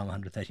in Psalm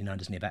 139,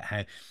 doesn't he, about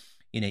how,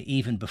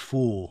 even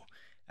before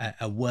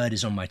a word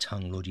is on my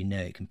tongue, Lord, you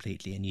know it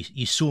completely. And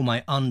you saw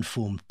my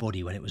unformed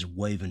body when it was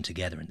woven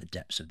together in the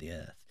depths of the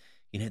earth.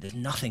 There's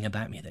nothing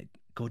about me that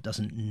God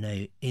doesn't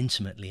know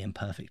intimately and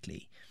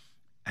perfectly.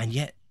 And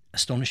yet,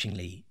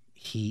 astonishingly,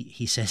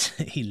 he says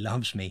that he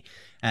loves me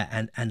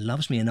and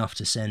loves me enough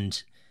to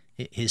send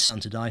his son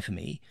to die for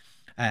me.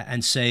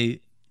 And so,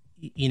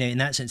 in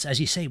that sense, as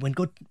you say, when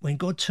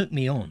God took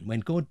me on, when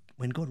God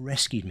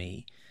rescued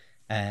me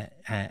and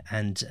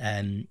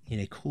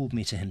called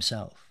me to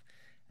himself,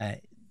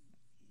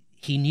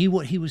 he knew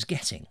what he was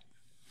getting,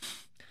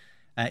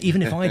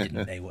 even if I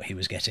didn't know what he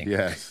was getting.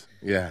 Yes.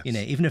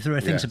 Even if there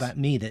are things about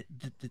me that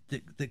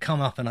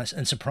come up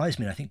and surprise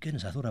me, and I think,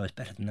 goodness, I thought I was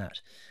better than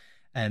that.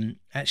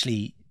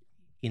 Actually,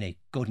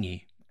 God knew,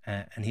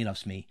 and he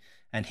loves me,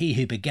 and he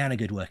who began a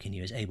good work in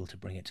you is able to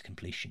bring it to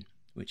completion,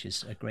 which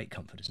is a great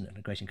comfort, isn't it? And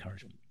a great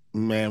encouragement.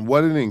 Man,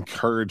 what an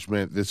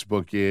encouragement this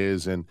book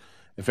is. And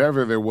if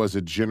ever there was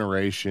a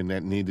generation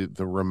that needed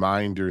the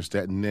reminders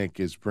that Nick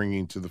is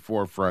bringing to the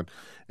forefront,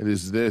 it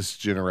is this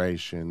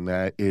generation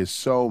that is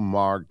so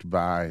marked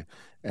by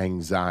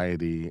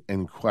anxiety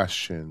and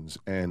questions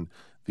and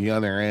the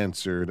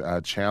unanswered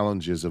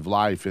challenges of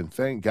life. And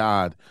thank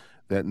God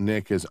that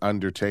Nick has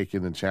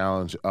undertaken the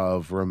challenge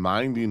of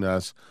reminding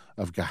us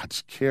of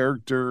God's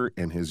character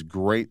and his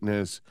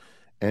greatness,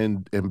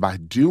 and by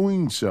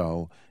doing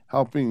so,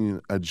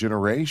 helping a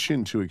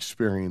generation to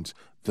experience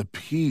the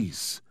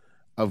peace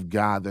of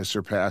God that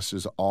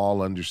surpasses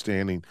all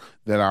understanding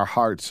that our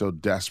hearts so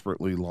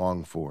desperately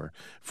long for.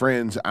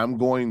 Friends, I'm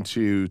going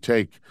to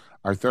take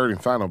our third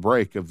and final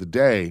break of the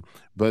day,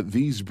 but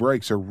these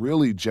breaks are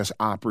really just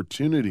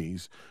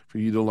opportunities for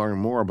you to learn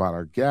more about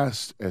our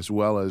guests as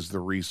well as the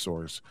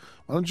resource.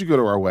 Why don't you go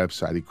to our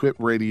website,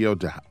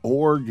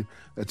 equipradio.org.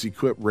 That's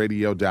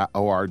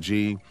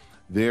equipradio.org.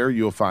 There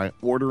you'll find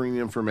ordering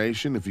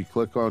information. If you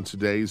click on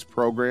today's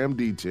program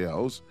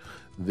details,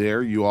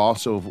 there you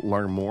also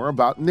learn more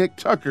about Nick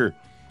Tucker,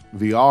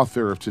 the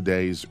author of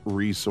today's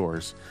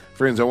resource.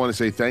 Friends, I want to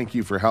say thank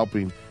you for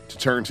helping to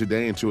turn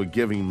today into a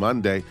Giving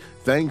Monday.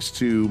 Thanks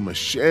to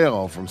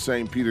Michelle from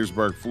St.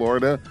 Petersburg,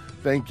 Florida.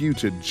 Thank you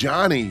to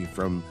Johnny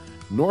from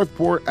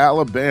Northport,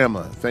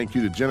 Alabama. Thank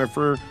you to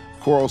Jennifer,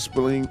 Coral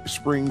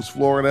Springs,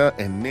 Florida,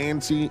 and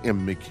Nancy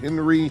in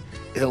McHenry,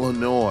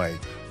 Illinois.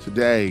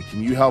 Today,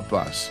 can you help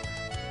us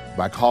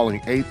by calling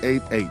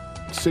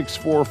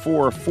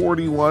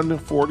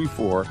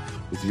 888-644-4144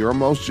 with your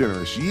most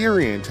generous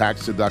year-end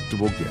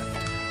tax-deductible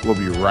gift? We'll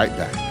be right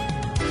back.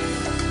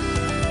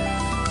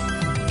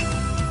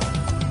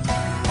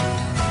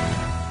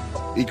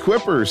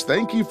 Equippers,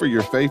 thank you for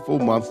your faithful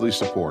monthly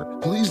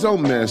support. Please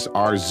don't miss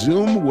our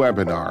Zoom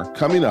webinar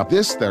coming up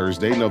this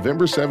Thursday,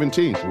 November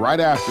 17th, right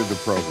after the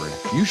program.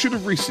 You should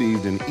have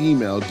received an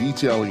email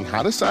detailing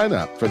how to sign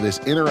up for this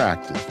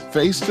interactive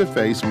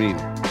face-to-face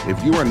meeting.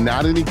 If you are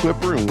not an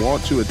Equipper and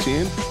want to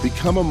attend,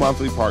 become a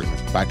monthly partner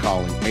by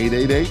calling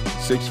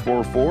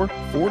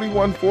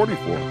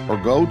 888-644-4144 or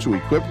go to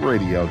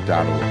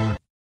equipradio.org.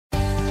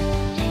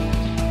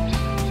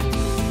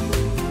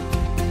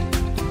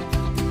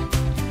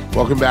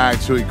 Welcome back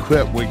to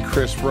Equip with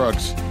Chris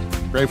Brooks.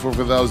 Grateful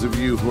for those of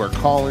you who are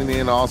calling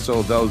in,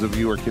 also those of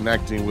you who are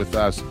connecting with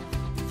us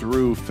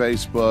through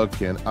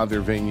Facebook and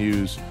other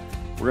venues.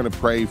 We're going to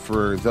pray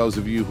for those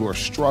of you who are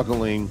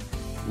struggling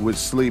with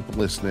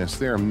sleeplessness.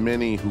 There are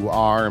many who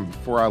are, and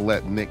before I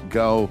let Nick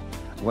go,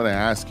 I want to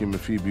ask him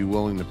if he'd be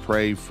willing to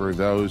pray for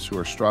those who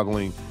are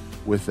struggling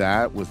with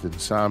that, with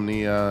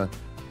insomnia,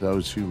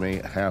 those who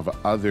may have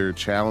other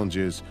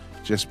challenges,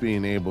 just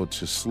being able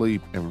to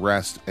sleep and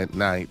rest at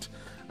night.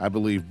 I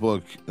believe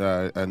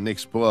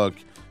Nick's book,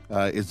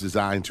 is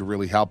designed to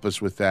really help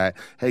us with that.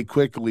 Hey,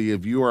 quickly,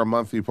 if you are a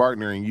monthly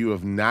partner and you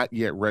have not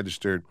yet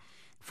registered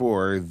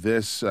for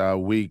this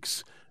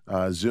week's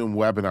Zoom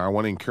webinar, I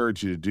want to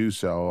encourage you to do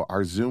so.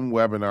 Our Zoom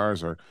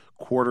webinars are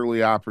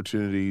quarterly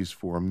opportunities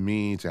for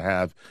me to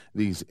have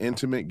these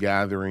intimate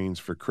gatherings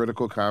for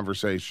critical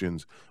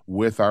conversations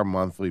with our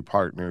monthly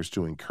partners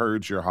to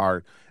encourage your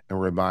heart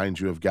and remind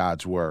you of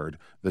God's word.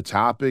 The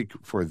topic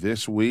for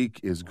this week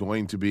is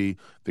going to be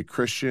the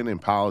Christian in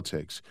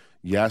politics.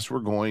 Yes, we're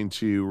going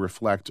to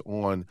reflect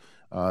on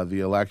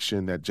the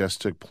election that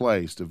just took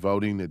place, the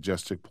voting that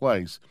just took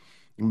place.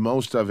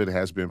 Most of it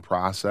has been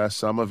processed.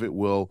 Some of it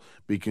will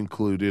be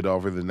concluded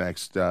over the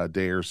next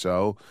day or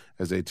so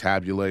as they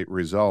tabulate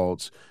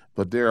results.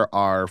 But there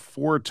are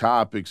 4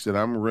 topics that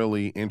I'm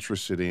really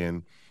interested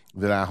in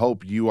that I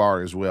hope you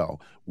are as well.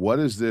 What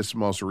does this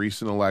most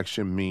recent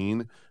election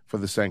mean for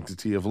the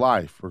sanctity of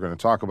life? We're going to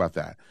talk about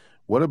that.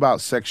 What about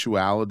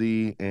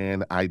sexuality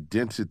and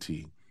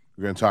identity?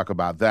 We're going to talk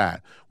about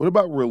that. What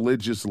about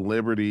religious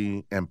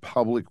liberty and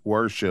public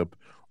worship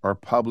or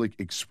public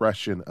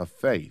expression of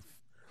faith?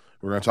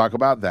 We're going to talk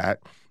about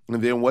that.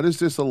 And then what is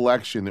this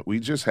election that we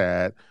just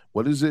had?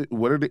 What is it?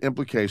 What are the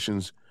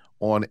implications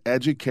on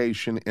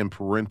education and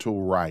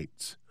parental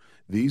rights?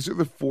 These are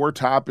the 4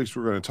 topics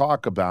we're going to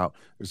talk about.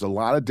 There's a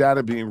lot of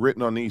data being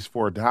written on these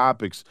 4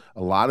 topics,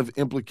 a lot of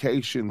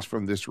implications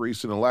from this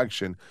recent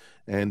election,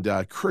 and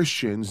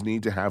Christians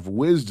need to have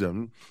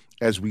wisdom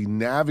as we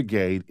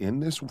navigate in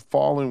this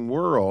fallen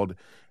world,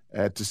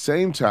 at the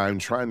same time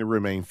trying to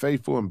remain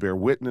faithful and bear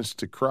witness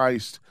to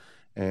Christ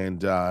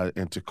and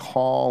to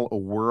call a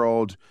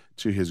world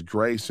to his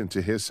grace and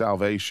to his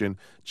salvation.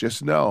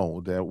 Just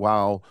know that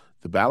while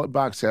the ballot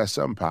box has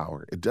some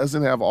power, it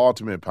doesn't have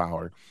ultimate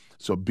power.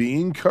 So be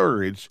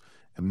encouraged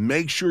and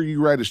make sure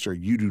you register.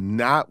 You do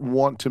not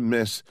want to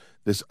miss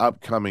this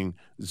upcoming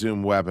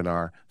Zoom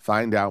webinar.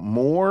 Find out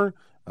more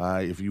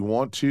if you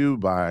want to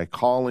by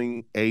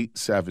calling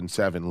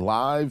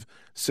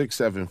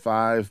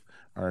 877-LIVE-675.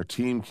 Our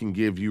team can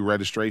give you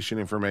registration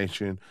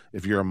information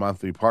if you're a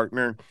monthly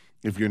partner.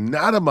 If you're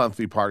not a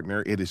monthly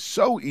partner, it is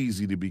so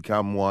easy to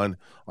become one.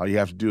 All you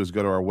have to do is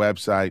go to our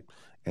website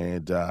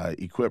and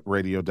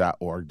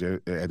equipradio.org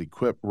at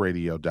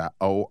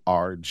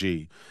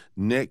equipradio.org.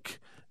 Nick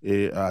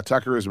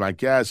Tucker is my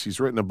guest. He's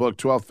written a book,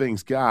 12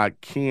 Things God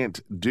Can't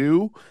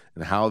Do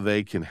and How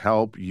They Can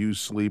Help You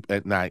Sleep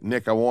at Night.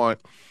 Nick, I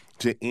want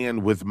to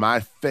end with my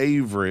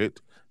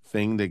favorite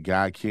thing that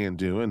God can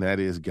do, and that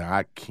is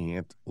God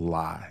can't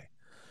lie.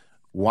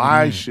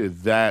 Why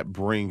should that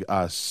bring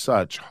us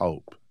such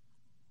hope?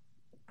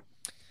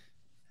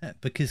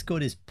 Because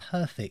God is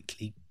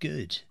perfectly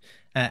good,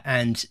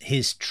 and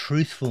his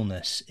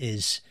truthfulness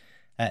is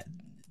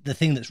the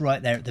thing that's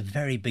right there at the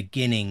very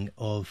beginning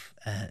of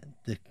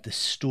the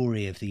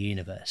story of the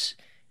universe.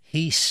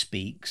 He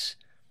speaks,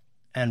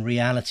 and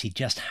reality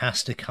just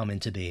has to come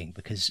into being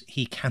because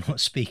he cannot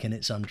speak and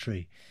it's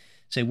untrue.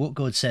 So what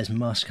God says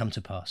must come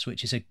to pass,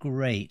 which is a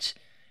great,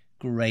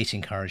 great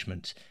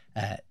encouragement.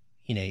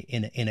 In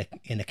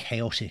a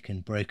chaotic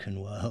and broken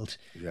world,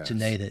 yes, to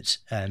know that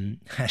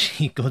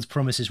actually God's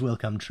promises will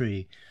come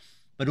true.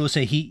 But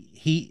also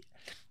he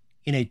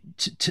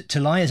to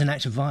lie is an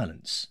act of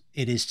violence.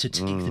 It is to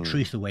take the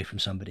truth away from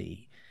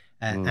somebody,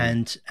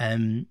 and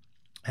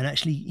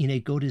actually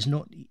God is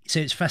not. So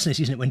it's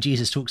fascinating, isn't it, when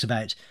Jesus talks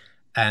about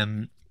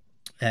Satan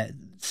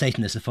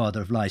as the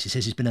father of lies. He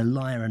says he's been a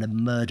liar and a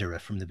murderer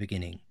from the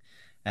beginning,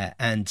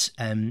 and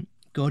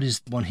God is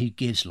the one who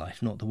gives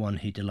life, not the one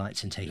who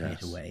delights in taking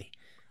it away.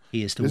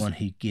 He is the one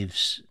who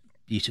gives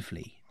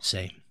beautifully.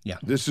 So, yeah.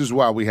 This is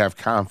why we have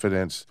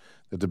confidence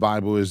that the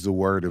Bible is the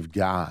word of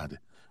God.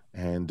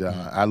 And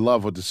I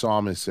love what the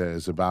psalmist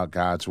says about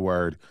God's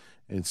word.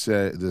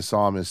 The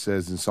psalmist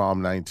says in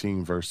Psalm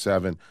 19, verse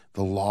 7,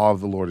 the law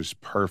of the Lord is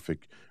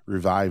perfect,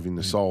 reviving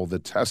the soul. The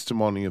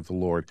testimony of the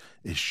Lord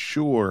is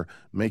sure,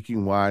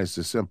 making wise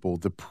the simple.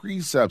 The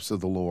precepts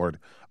of the Lord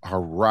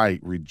are right,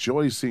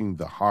 rejoicing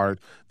the heart.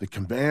 The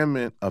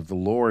commandment of the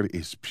Lord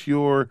is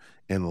pure,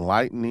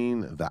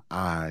 enlightening the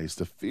eyes.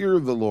 The fear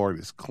of the Lord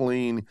is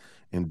clean,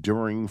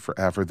 enduring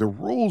forever. The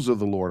rules of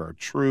the Lord are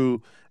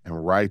true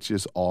and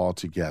righteous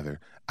altogether.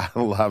 I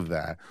love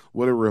that.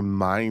 What a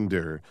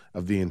reminder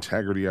of the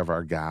integrity of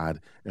our God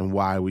and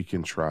why we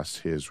can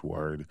trust his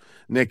word.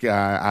 Nick,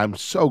 I'm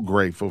so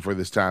grateful for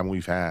this time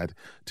we've had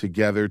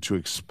together to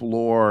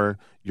explore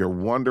your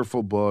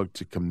wonderful book,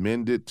 to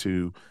commend it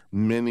to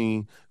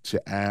many,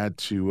 to add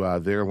to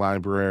their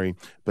library.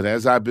 But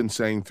as I've been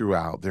saying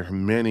throughout, there are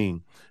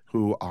many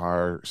who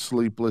are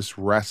sleepless,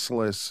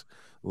 restless,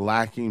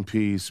 lacking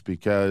peace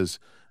because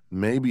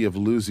maybe of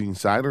losing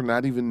sight or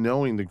not even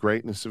knowing the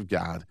greatness of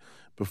God.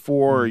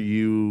 Before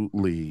you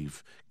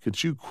leave,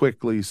 could you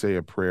quickly say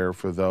a prayer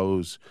for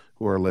those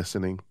who are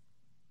listening?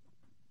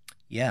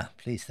 Yeah,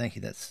 please. Thank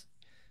you.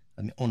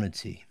 I'm honored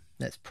to.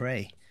 Let's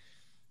pray.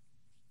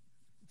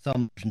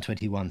 Psalm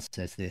 121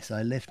 says this: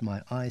 I lift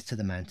my eyes to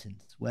the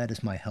mountains. Where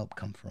does my help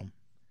come from?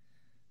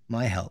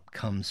 My help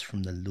comes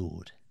from the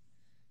Lord,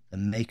 the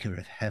maker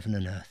of heaven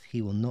and earth.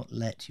 He will not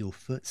let your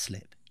foot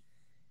slip.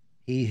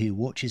 He who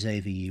watches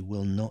over you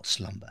will not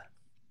slumber.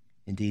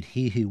 Indeed,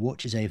 he who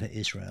watches over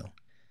Israel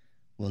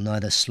will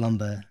neither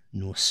slumber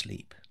nor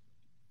sleep.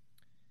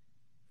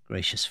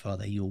 Gracious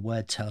Father, your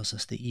word tells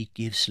us that you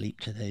give sleep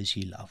to those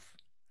you love.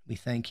 We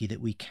thank you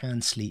that we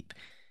can sleep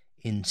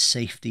in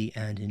safety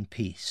and in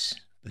peace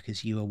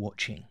because you are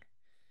watching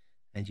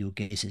and your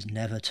gaze is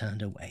never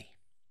turned away.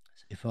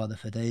 So, Father,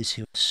 for those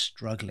who are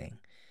struggling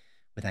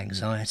with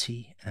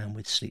anxiety and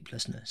with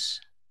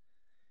sleeplessness,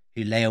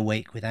 who lay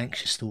awake with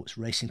anxious thoughts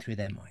racing through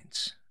their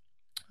minds,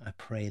 I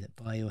pray that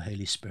by your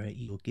Holy Spirit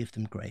you will give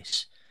them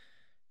grace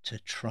to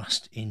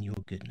trust in your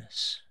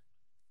goodness,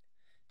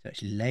 to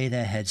actually lay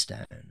their heads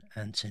down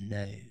and to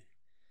know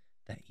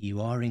that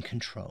you are in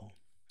control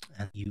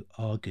and you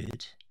are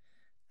good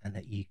and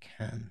that you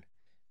can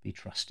be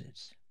trusted.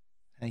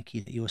 Thank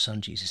you that your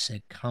Son Jesus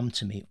said, "Come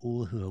to me,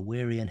 all who are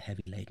weary and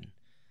heavy laden,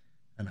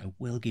 and I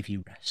will give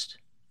you rest."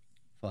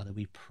 Father,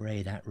 we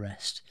pray that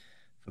rest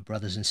for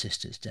brothers and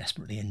sisters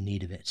desperately in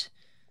need of it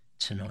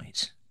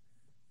tonight.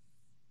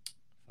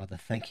 Father,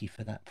 thank you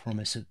for that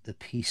promise of the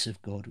peace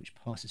of God, which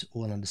passes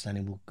all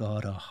understanding, will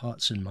guard our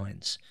hearts and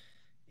minds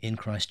in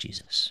Christ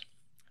Jesus.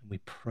 And we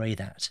pray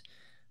that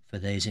for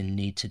those in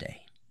need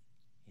today.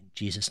 In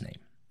Jesus' name,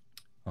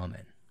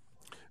 amen.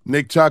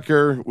 Nick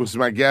Tucker was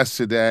my guest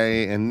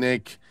today. And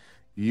Nick,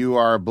 you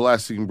are a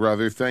blessing,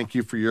 brother. Thank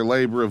you for your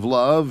labor of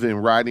love in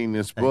writing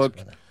this book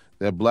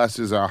that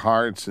blesses our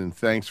hearts. And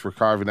thanks for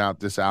carving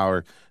out this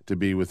hour to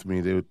be with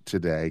me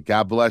today.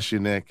 God bless you,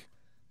 Nick.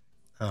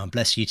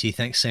 Bless you too.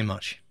 Thanks so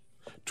much.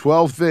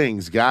 12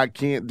 things God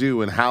can't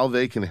do and how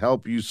they can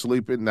help you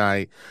sleep at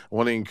night. I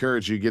want to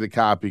encourage you to get a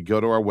copy. Go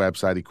to our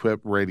website,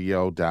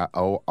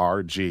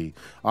 equipradio.org.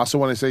 Also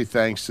want to say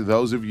thanks to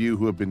those of you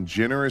who have been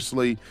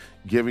generously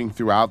giving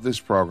throughout this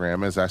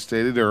program. As I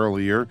stated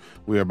earlier,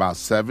 we are about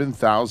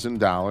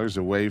 $7,000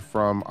 away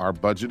from our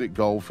budgeted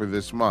goal for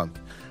this month,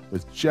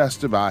 with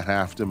just about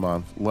half the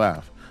month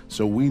left.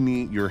 So we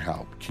need your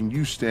help. Can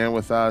you stand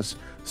with us?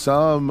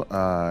 Some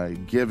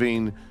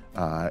giving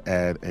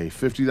at a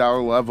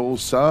 $50 level,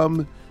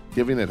 some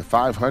giving at a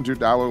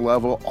 $500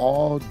 level,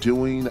 all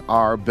doing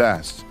our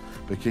best.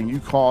 But can you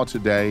call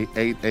today,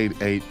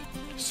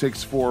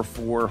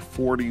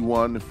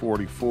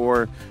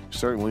 888-644-4144.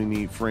 Certainly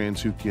need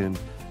friends who can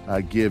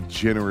give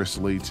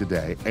generously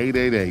today.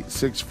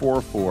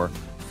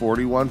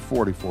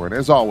 888-644-4144. And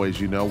as always,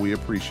 you know we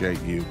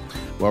appreciate you.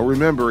 Well,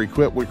 remember,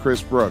 Equipped with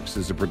Chris Brooks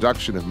is a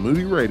production of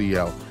Moody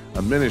Radio,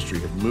 a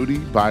ministry of Moody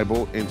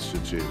Bible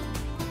Institute.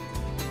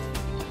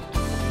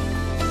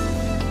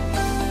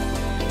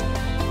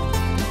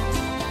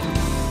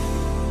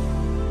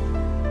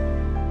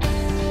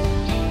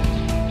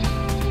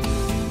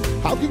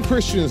 How can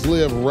Christians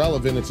live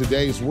relevant in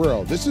today's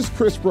world? This is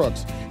Chris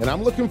Brooks, and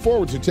I'm looking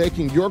forward to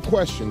taking your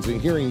questions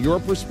and hearing your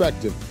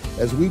perspective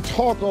as we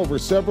talk over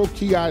several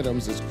key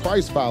items as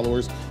Christ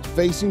followers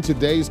facing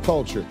today's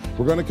culture.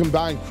 We're going to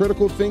combine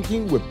critical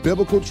thinking with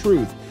biblical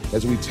truth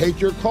as we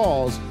take your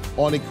calls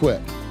on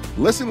Equip.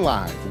 Listen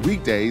live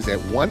weekdays at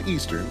 1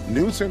 Eastern,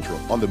 noon Central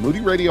on the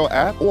Moody Radio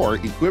app or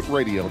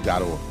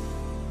equipradio.org.